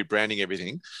 $400,000 rebranding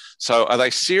everything. So are they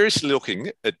seriously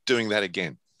looking at doing that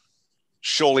again?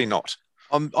 Surely not.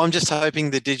 I'm just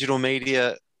hoping the digital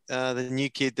media the new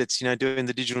kid that's doing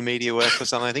the digital media work or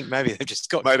something. I think maybe they've just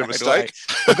got Made a mistake.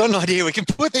 I've got an idea. We can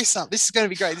put this up. This is going to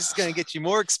be great. This is going to get you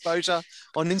more exposure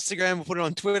on Instagram. We'll put it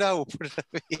on Twitter. We'll put it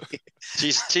over here.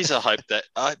 Geez, I hope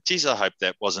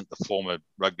that wasn't the former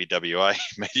Rugby WA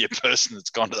media person that's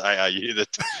gone to the ARU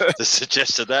that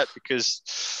suggested that, because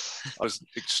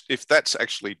if that's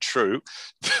actually true,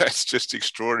 that's just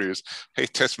extraordinary.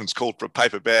 Heath Tessmann's called for a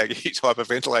paper bag. He's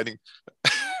hyperventilating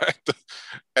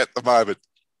at the moment.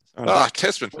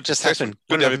 Tessmann. What just happened?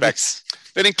 Good to have you back.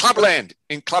 Then in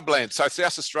Clubland, so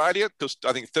South Australia, because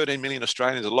I think 13 million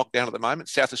Australians are locked down at the moment.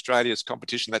 South Australia's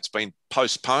competition, that's been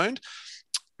postponed.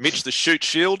 Mitch, the Shoot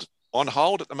Shield on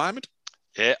hold at the moment?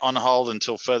 Yeah, on hold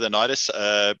until further notice,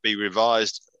 be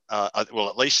revised, at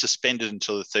least suspended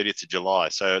until the 30th of July.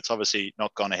 So it's obviously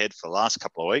not gone ahead for the last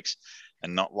couple of weeks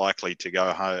and not likely to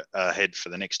go ahead for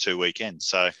the next 2 weekends.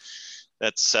 So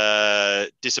that's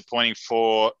disappointing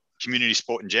for community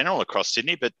sport in general across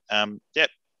Sydney. But,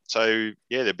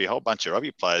 there'd be a whole bunch of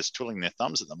rugby players twiddling their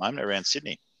thumbs at the moment around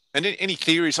Sydney. And any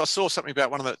theories? I saw something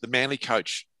about one of the Manly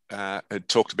coach had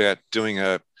talked about doing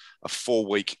a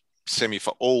 4-week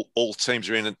semi-final. All teams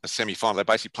are in a semi-final. They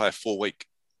basically play a 4-week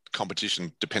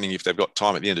competition, depending if they've got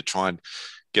time at the end to try and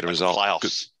get a result.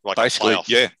 Playoffs. Basically,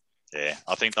 yeah. Yeah,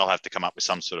 I think they'll have to come up with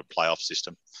some sort of playoff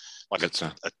system, like a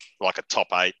top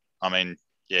 8. I mean,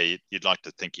 yeah, you'd like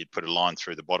to think you'd put a line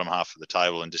through the bottom half of the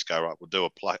table and just go, right, we'll do a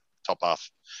top half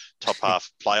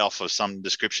playoff of some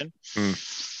description.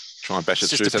 Try and bash it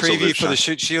through. Just a preview for the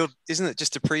Shoot Shield, isn't it?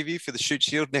 Just a preview for the Shoot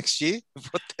Shield next year.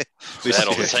 That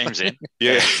all the teams in.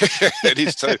 Yeah, it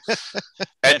is too.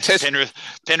 And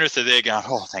Penrith are there going,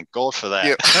 oh, thank God for that.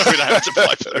 Yep. We don't have to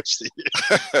play for the rest of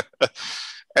the year.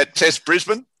 At Test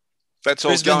Brisbane, that's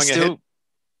all going ahead.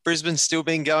 Brisbane's still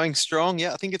been going strong.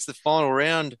 Yeah, I think it's the final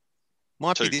round.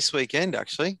 Might be this weekend,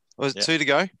 actually. Or is it 2 to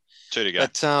go? 2 to go.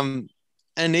 But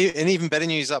and even better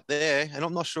news up there, and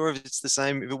I'm not sure if it's the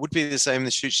same, if it would be the same in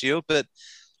the Shoot Shield, but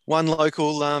one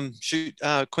local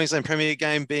Queensland Premier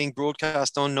game being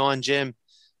broadcast on 9Gem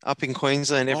up in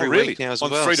Queensland every week now as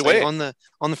well. On free to wear. On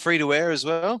the free to wear as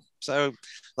well. So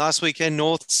last weekend,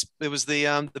 Norths, it was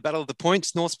the Battle of the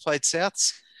Points. Norths played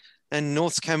Souths, and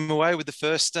Norths came away with the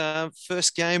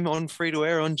first game on free to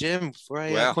air on Gem for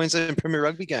a Queensland Premier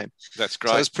Rugby game. That's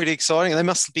great. So it's pretty exciting. They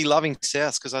must be loving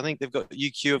Souths, because I think they've got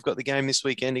UQ have got the game this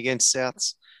weekend against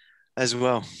Souths as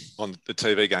well on the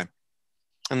TV game.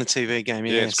 On the TV game,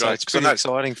 yeah. It's great. It's pretty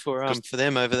exciting for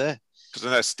them over there. Because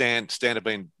I know Stan have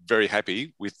been very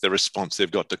happy with the response they've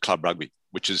got to club rugby,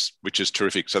 which is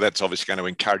terrific. So that's obviously going to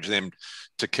encourage them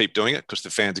to keep doing it, because the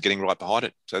fans are getting right behind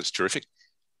it. So it's terrific.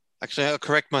 Actually, I'll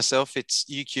correct myself. It's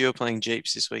UQ are playing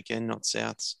Jeeps this weekend, not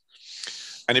Souths.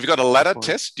 And have you got a ladder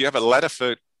test? Do you have a ladder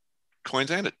for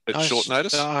Queensland at short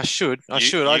notice? I should.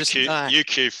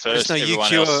 UQ first,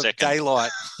 everyone else second.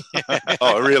 Daylight.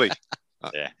 Oh, really?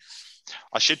 Yeah.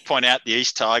 I should point out the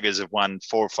East Tigers have won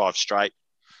 4 or 5 straight.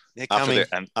 They're coming.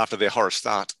 After their horror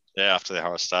start. Yeah, after their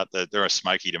horror start. They're a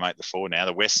smoky to make the 4 now.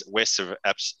 The West are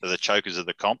the chokers of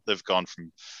the comp. They've gone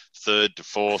from 3rd to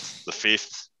 4th, the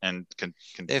 5th, and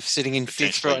they're sitting in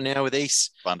 5th right now with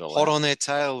East hot on their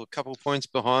tail, a couple of points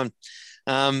behind.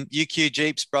 UQ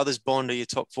Jeeps Brothers Bond are your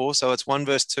top 4, so it's 1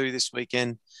 versus 2 this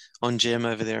weekend on Gem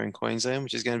over there in Queensland,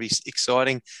 which is going to be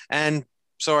exciting. And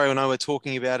sorry, I know we're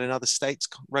talking about another state's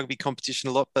rugby competition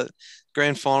a lot, but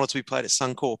grand final to be played at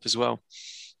Suncorp as well.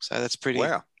 So that's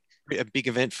a big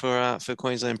event for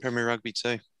Queensland Premier Rugby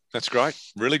too. That's great.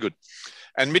 Really good.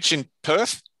 And Mitch in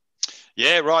Perth?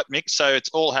 Yeah, right, Mick. So it's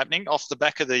all happening off the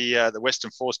back of the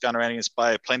Western Force going around against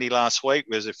Bay of Plenty last week.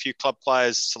 There's a few club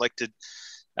players selected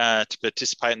to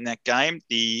participate in that game.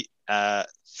 The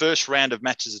first round of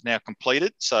matches is now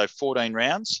completed, so 14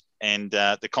 rounds, and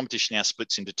the competition now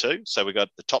splits into 2. So we've got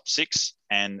the top 6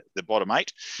 and the bottom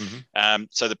 8. Mm-hmm.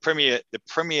 So the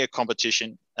Premier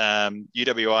competition,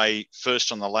 UWA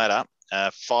first on the ladder,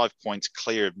 5 points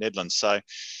clear of Nedlands. So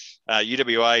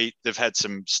UWA, they've had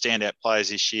some standout players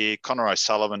this year. Connor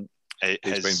O'Sullivan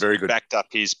has been very good. Backed up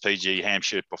his PG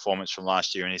Hampshire performance from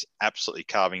last year, and he's absolutely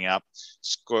carving up.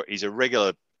 He's a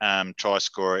regular try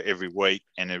scorer every week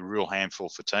and a real handful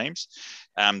for teams.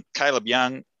 Caleb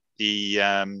Young,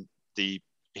 the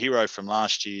hero from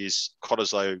last year's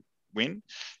Cottesloe win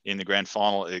in the grand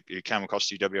final, who came across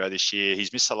UWA this year.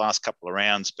 He's missed the last couple of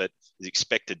rounds, but is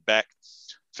expected back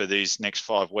for these next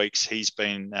 5 weeks. He's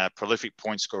been a prolific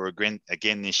point scorer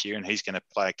again this year, and he's going to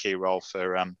play a key role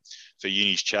for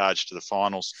Uni's charge to the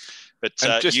finals. But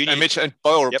Mitch, and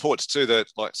by all reports too, that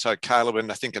Caleb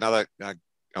and I think another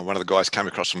one of the guys came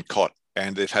across from Cott,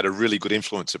 and they've had a really good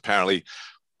influence apparently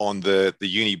on the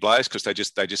uni players because they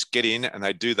just get in and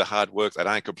they do the hard work. They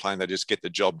don't complain. They just get the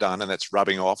job done, and that's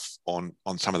rubbing off on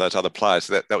some of those other players.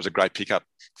 So that was a great pickup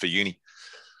for uni.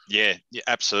 Yeah,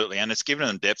 absolutely, and it's given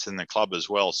them depth in the club as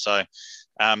well. So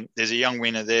there's a young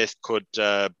winner there called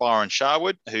Byron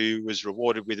Sharwood, who was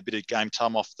rewarded with a bit of game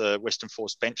time off the Western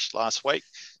Force bench last week.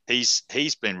 He's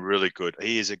been really good.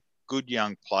 He is a good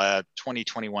young player, 20,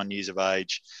 21 years of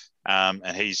age.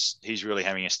 And he's really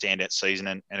having a standout season.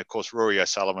 And of course, Rory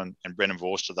O'Sullivan and Brennan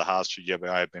Vorster, the halves for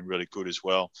GWA, have been really good as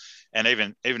well. And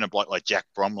even a bloke like Jack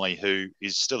Bromley, who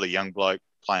is still a young bloke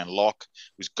playing lock,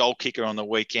 was goal kicker on the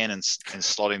weekend and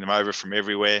slotting them over from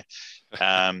everywhere.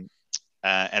 And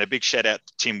a big shout out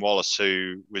to Tim Wallace,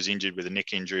 who was injured with a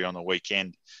neck injury on the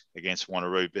weekend against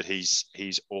Wanneroo, but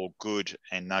he's all good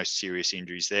and no serious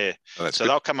injuries there. Oh, so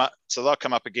they'll come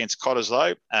up against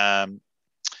Cottesloe.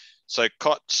 So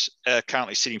Cott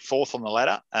currently sitting fourth on the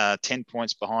ladder, 10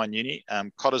 points behind Uni.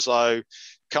 Cottesloe,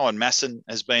 Cohen Masson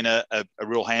has been a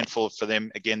real handful for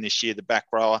them again this year, the back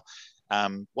rower.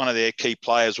 One of their key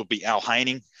players will be Al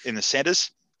Haining in the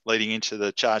centres, leading into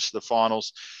the charge to the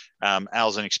finals.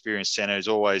 Al's an experienced centre, who's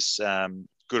always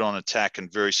good on attack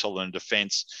and very solid in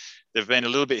defence. They've been a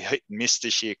little bit hit and miss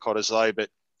this year, Cottesloe, but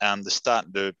they're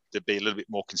starting to be a little bit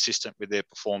more consistent with their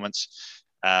performance.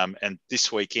 And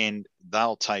this weekend,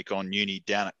 they'll take on Uni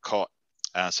down at Cott.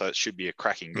 So it should be a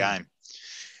cracking game.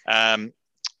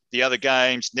 The other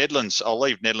games, Nedlands, I'll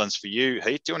leave Nedlands for you.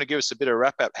 Heath, do you want to give us a bit of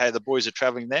wrap-up how the boys are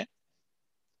travelling there?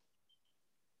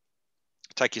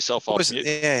 Take yourself off mute.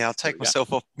 Yeah, I'll take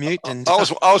myself off mute. And I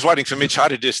was waiting for Mitch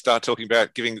Hardy to just start talking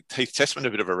about giving Heath Tessmann a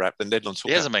bit of a rap. The Nedlands.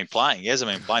 He hasn't been playing.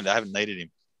 They haven't needed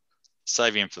him.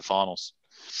 Save him for finals.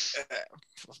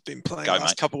 I've been playing the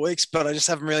last couple of weeks, but I just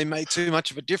haven't really made too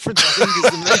much of a difference,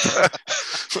 I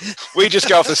think. We just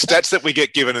go off the stats that we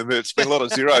get given, and it's been a lot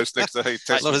of zeros next to Heath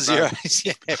Tessmann. A lot of zeros,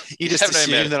 yeah. You just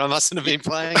assumed that I mustn't have been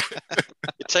playing.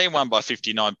 Your team won by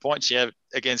 59 points. You have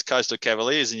against Coastal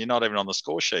Cavaliers, and you're not even on the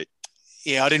score sheet.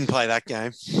 Yeah, I didn't play that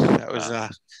game. That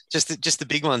was just the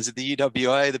big ones, the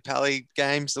UWA, the Pally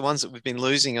games, the ones that we've been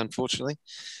losing, unfortunately.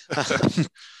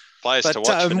 Players to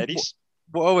watch for Neddies.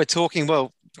 While we're talking, a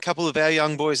couple of our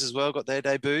young boys as well got their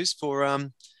debuts for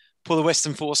the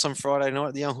Western Force on Friday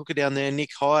night. The young hooker down there,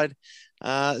 Nick Hyde,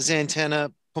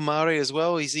 Zantana Pomari as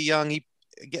well. He's a young,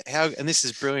 and this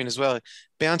is brilliant as well.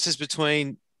 Bounces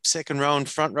between second row and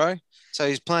front row. So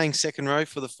he's playing second row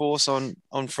for the Force on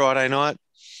Friday night,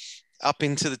 up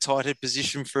into the tight head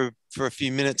position for a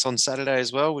few minutes on Saturday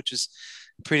as well, which is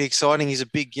pretty exciting. He's a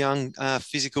big, young,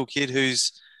 physical kid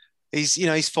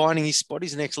he's finding his spot.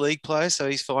 He's an ex-league player, so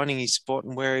he's finding his spot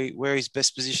and where his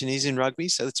best position is in rugby.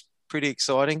 So that's pretty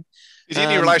exciting. Is he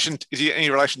any relation? Is he any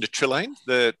relation to Trillane,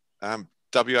 the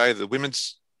WA, the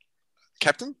women's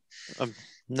captain?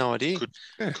 No idea. Could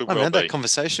I haven't well had be. that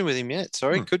conversation with him yet.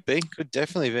 Sorry, could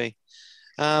definitely be.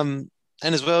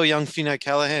 And as well, young Finn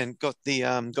O'Callaghan got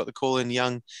the call in,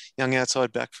 young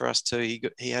outside back for us too.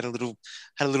 He had a little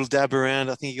dab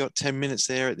around. I think he got 10 minutes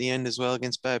there at the end as well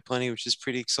against Bay of Plenty, which is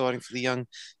pretty exciting for the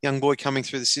young boy coming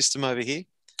through the system over here.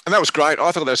 And that was great.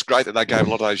 I thought that was great that they gave a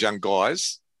lot of those young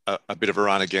guys a bit of a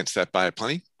run against that Bay of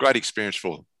Plenty. Great experience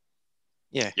for them.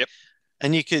 Yeah. Yep.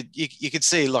 And you could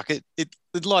see like it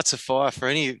lights a fire for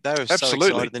any. They were so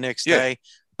excited the next day.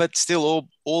 But still,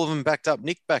 all of them backed up.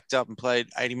 Nick backed up and played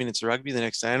 80 minutes of rugby the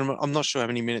next day. And I'm not sure how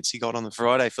many minutes he got on the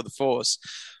Friday for the Force.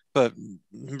 But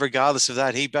regardless of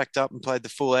that, he backed up and played the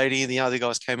full 80. And the other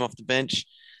guys came off the bench.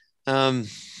 And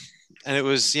it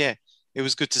was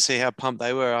good to see how pumped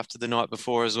they were after the night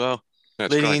before as well.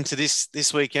 That's Leading great. into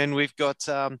this weekend, we've got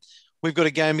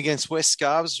a game against West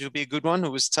Scarbs, which will be a good one. It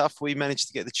was tough. We managed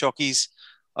to get the Chockies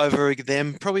over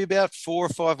them probably about 4 or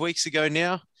 5 weeks ago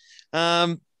now.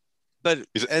 But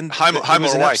is it home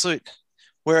or away?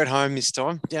 We're at home this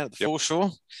time, down at the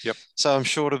foreshore. Yep. So I'm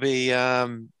sure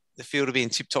the field will be in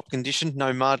tip-top condition.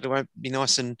 No mud. It won't be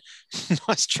nice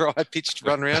dry pitch to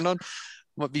run around on.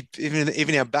 Might be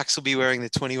even our backs will be wearing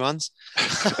the 21s.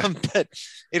 But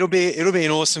it'll be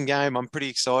an awesome game. I'm pretty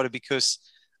excited because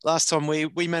last time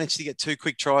we managed to get 2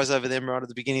 quick tries over them right at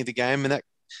the beginning of the game, and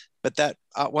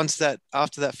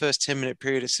after that first 10-minute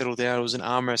period, it settled down. It was an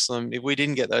arm wrestle. And if we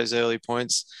didn't get those early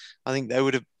points, I think they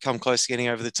would have come close to getting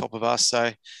over the top of us.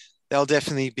 So they'll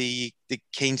definitely be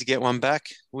keen to get one back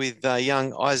with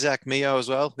young Isaac Mio as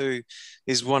well, who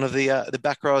is one of the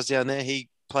back rowers down there. He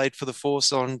played for the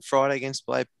Force on Friday against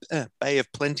Bay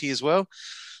of Plenty as well.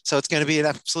 So it's going to be an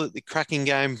absolutely cracking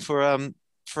game for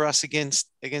us against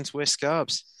West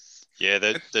Scarbs.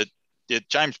 Yeah,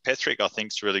 James Petherick, I think,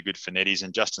 is really good for Neddies,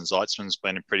 and Justin Zeitzman's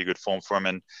been in pretty good form for him.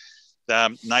 And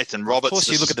Nathan Roberts. Of course,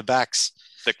 you look at the backs.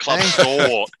 the club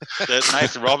stalwart,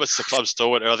 Nathan Roberts, the club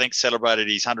stalwart, who I think celebrated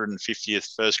his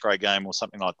 150th first grade game or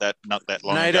something like that, not that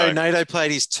long ago. Nato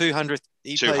played his 200th.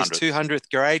 He plays 200th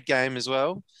grade game as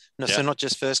well. No, Yeah. So not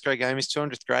just first grade game, his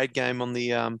 200th grade game on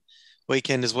the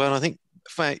weekend as well. And I think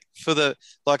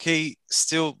he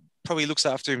still probably looks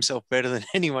after himself better than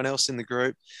anyone else in the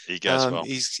group. He goes well.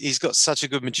 He's got such a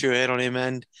good mature head on him,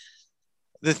 and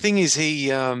the thing is, he's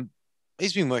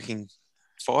been working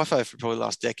FIFO for probably the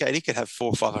last decade. He could have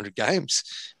 400 or 500 games.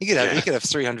 He could have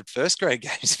 300 first grade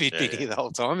games if he'd been here the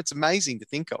whole time. It's amazing to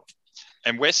think of.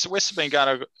 And West has been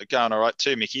going all right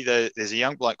too, Mickey. There's a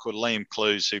young bloke called Liam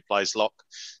Clues who plays lock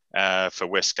for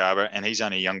West Scarborough, and he's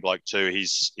only a young bloke too.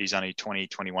 He's only 20,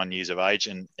 21 years of age,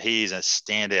 and he is a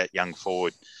standout young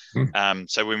forward.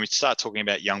 So when we start talking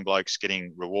about young blokes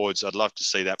getting rewards, I'd love to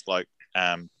see that bloke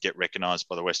get recognised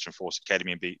by the Western Force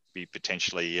Academy and be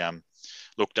potentially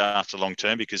looked after long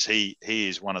term, because he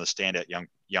is one of the standout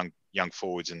young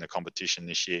forwards in the competition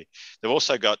this year. They've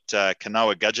also got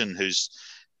Kanoa Gudgeon, who's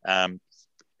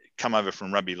come over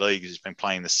from Rugby League. He's been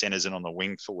playing the centres and on the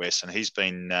wing for West, and he's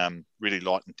been really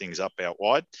lighting things up out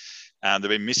wide. They've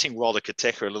been missing Walter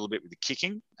Kateka a little bit with the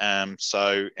kicking, and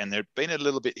they've been a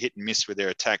little bit hit and miss with their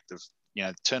attack. They've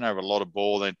turn over a lot of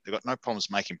ball. They've got no problems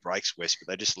making breaks, West,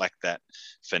 but they just lack that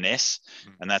finesse,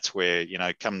 and that's where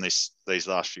come these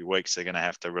last few weeks they're going to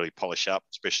have to really polish up,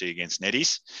 especially against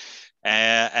Netties.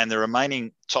 And the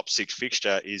remaining top six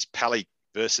fixture is Pally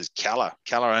versus Calla.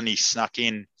 Calla only snuck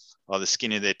in by the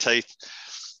skin of their teeth.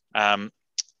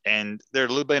 And they're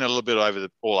been a little bit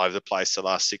all over the place the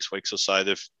last 6 weeks or so.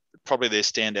 Probably their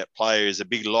standout player is a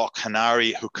big lock,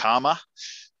 Hanari Hukama.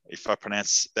 If I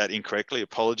pronounce that incorrectly,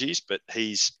 apologies, but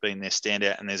he's been their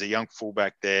standout. And there's a young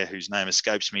fullback there whose name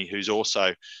escapes me, who's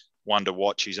also one to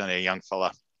watch. He's only a young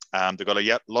fella. They've got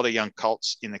a lot of young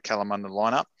Colts in the Kalamunda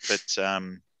lineup,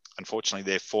 but unfortunately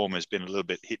their form has been a little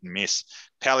bit hit and miss.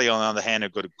 Pally, on the other hand,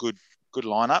 have got a good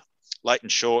lineup. Leighton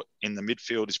Short in the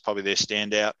midfield is probably their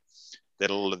standout that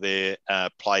all of their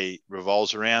play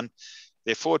revolves around.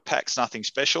 Their forward pack's nothing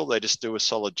special. They just do a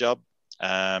solid job.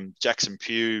 Jackson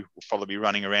Pugh will probably be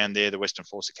running around there, the Western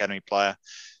Force Academy player.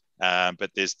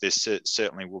 But there's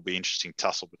certainly will be interesting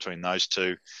tussle between those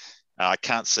two. I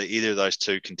can't see either of those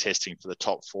two contesting for the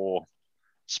top 4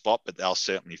 spot, but they'll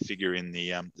certainly figure in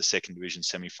the second division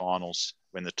semi-finals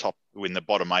when the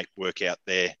bottom 8 work out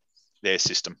their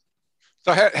system.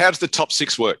 So how does the top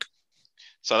 6 work?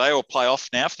 So they all play off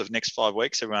now for the next 5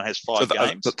 weeks. Everyone has 5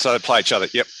 games. So they play each other.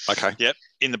 Yep. Okay. Yep.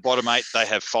 In the bottom 8, they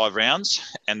have 5 rounds.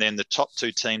 And then the top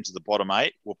 2 teams of the bottom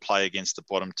 8 will play against the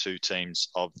bottom 2 teams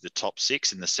of the top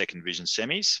 6 in the second division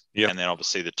semis. Yep. And then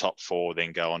obviously the top 4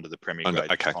 then go on to the Premier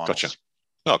Grade finals. Gotcha.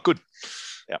 Oh, good.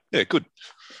 Yeah, good.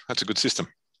 That's a good system.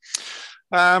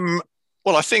 Well,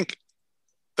 I think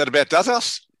that about does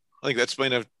us. I think that's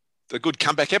been a good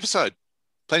comeback episode.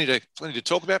 Plenty to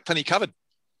talk about, plenty covered.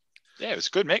 Yeah, it was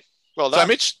good, Mick. Well done. So,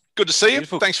 Mitch, good to see you.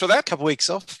 Beautiful. Thanks for that. Couple of weeks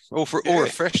off, all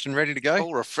refreshed and ready to go.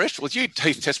 All refreshed. Well, you,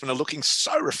 Heath Tessmann, are looking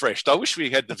so refreshed. I wish we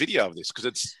had the video of this because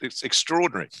it's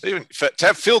extraordinary. Even to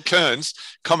have Phil Kearns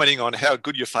commenting on how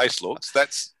good your face looks,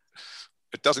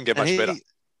 it doesn't get much better.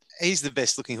 He's the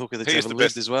best looking hooker that's ever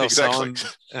lived as well. Exactly.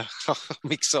 So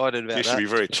I'm excited about that. You should be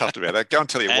very chuffed about that. Go and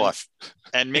tell your wife.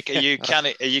 And Mick,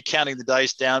 are you counting the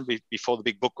days down before the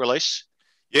big book release?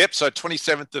 Yep. So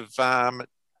 27th of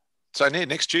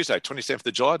next Tuesday, 27th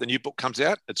of July, the new book comes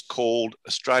out. It's called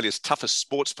Australia's Toughest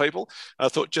Sports People. I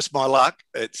thought, just my luck,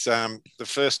 it's the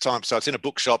first time. So it's in a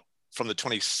bookshop from the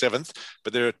 27th,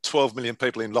 but there are 12 million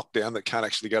people in lockdown that can't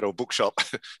actually go to a bookshop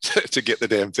to get the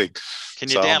damn thing. Can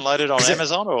you download it on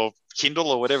Amazon or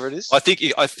Kindle or whatever it is? I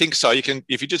think so. You can,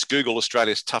 if you just Google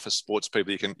Australia's Toughest Sports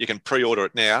People, you can pre-order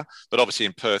it now. But obviously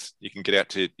in Perth, you can get out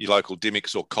to your local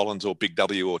Dimmicks or Collins or Big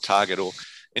W or Target or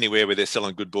anywhere where they're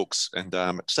selling good books. And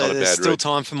it's so not a bad read. There's still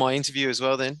time for my interview as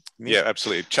well then? Yeah,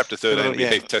 absolutely. Chapter 13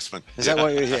 with Heath Tessmann. Is that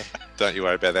why you're here? Don't you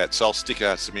worry about that. So I'll stick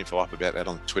some info up about that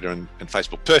on Twitter and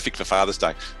Facebook. Perfect for Father's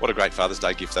Day. What a great Father's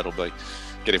Day gift that'll be.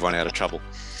 Get everyone out of trouble.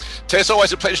 Tess,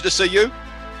 always a pleasure to see you.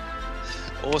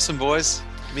 Awesome, boys.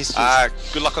 Missed you.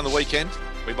 Good luck on the weekend.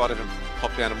 We might even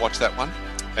pop down and watch that one.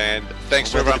 And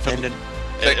thanks to everyone.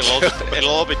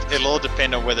 It'll all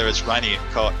depend on whether it's raining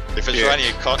at Cot. If it's raining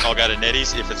at Cot, I'll go to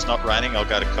Netties. If it's not raining, I'll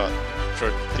go to Cot.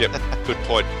 True. Yep. Good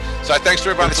point. So thanks to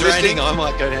everyone for listening. If it's raining, I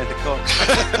might go down to Cot.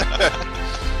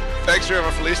 Thanks to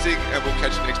everyone for listening, and we'll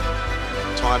catch you next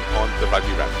time on the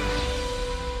Rugby Wrap.